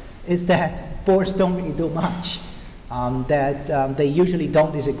study is that boards don't really do much, that they usually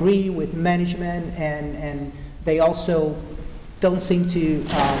don't disagree with management, and they also don't seem to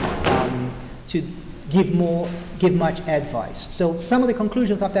give much advice. So some of the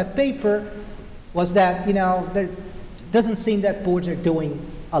conclusions of that paper was that, you know, there doesn't seem that boards are doing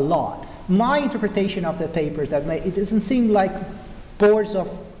a lot. My interpretation of the paper is that it doesn't seem like boards of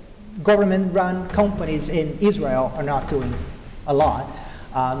government-run companies in Israel are not doing a lot.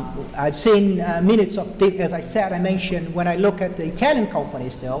 I've seen minutes of, as I said, I mentioned, when I look at the Italian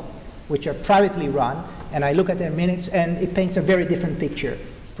companies, though, which are privately run, and I look at their minutes, and it paints a very different picture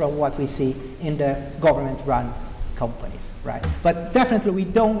from what we see in the government-run companies, right? But definitely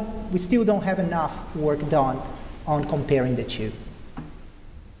we still don't have enough work done on comparing the two.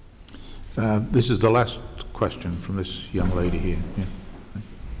 This is the last question from this young lady here. Yeah.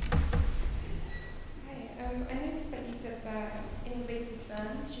 Hi, I noticed that you said that innovative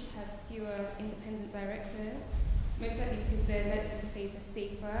firms should have fewer independent directors, most likely because they're likely to favour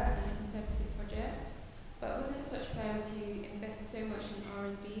safer and conservative projects. But wouldn't such firms who invest so much in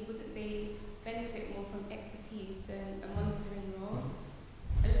R&D, wouldn't they benefit more from expertise than a monitoring role?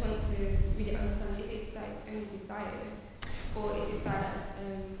 I just wanted to really understand, is it that it's only desired, or is it that,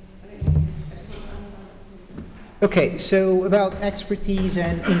 I don't know, I just want to understand. Okay, so about expertise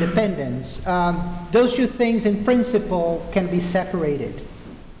and independence, those two things in principle can be separated,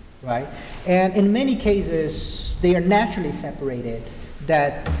 right? And in many cases, they are naturally separated.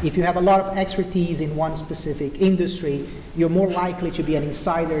 That if you have a lot of expertise in one specific industry, you're more likely to be an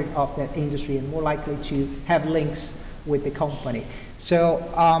insider of that industry and more likely to have links with the company. So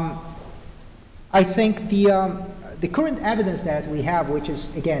I think the current evidence that we have, which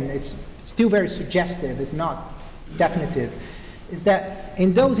is, again, it's still very suggestive, it's not definitive, is that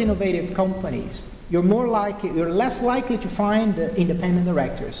in those innovative companies, you're less likely to find the independent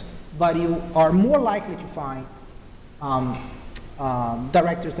directors, but you are more likely to find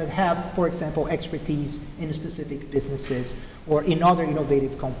directors that have, for example, expertise in specific businesses or in other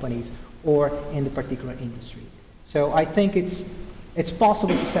innovative companies or in the particular industry. So I think it's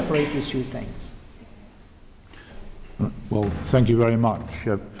possible to separate these two things. Well, thank you very much.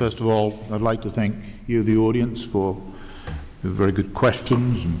 First of all, I'd like to thank you, the audience, for your very good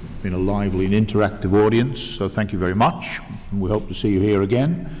questions and been a lively and interactive audience. So thank you very much. And we hope to see you here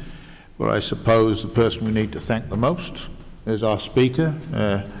again. But I suppose the person we need to thank the most is our speaker,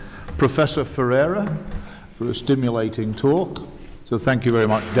 Professor Ferreira, for a stimulating talk. So thank you very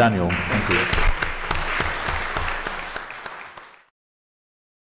much, Daniel. Thank you.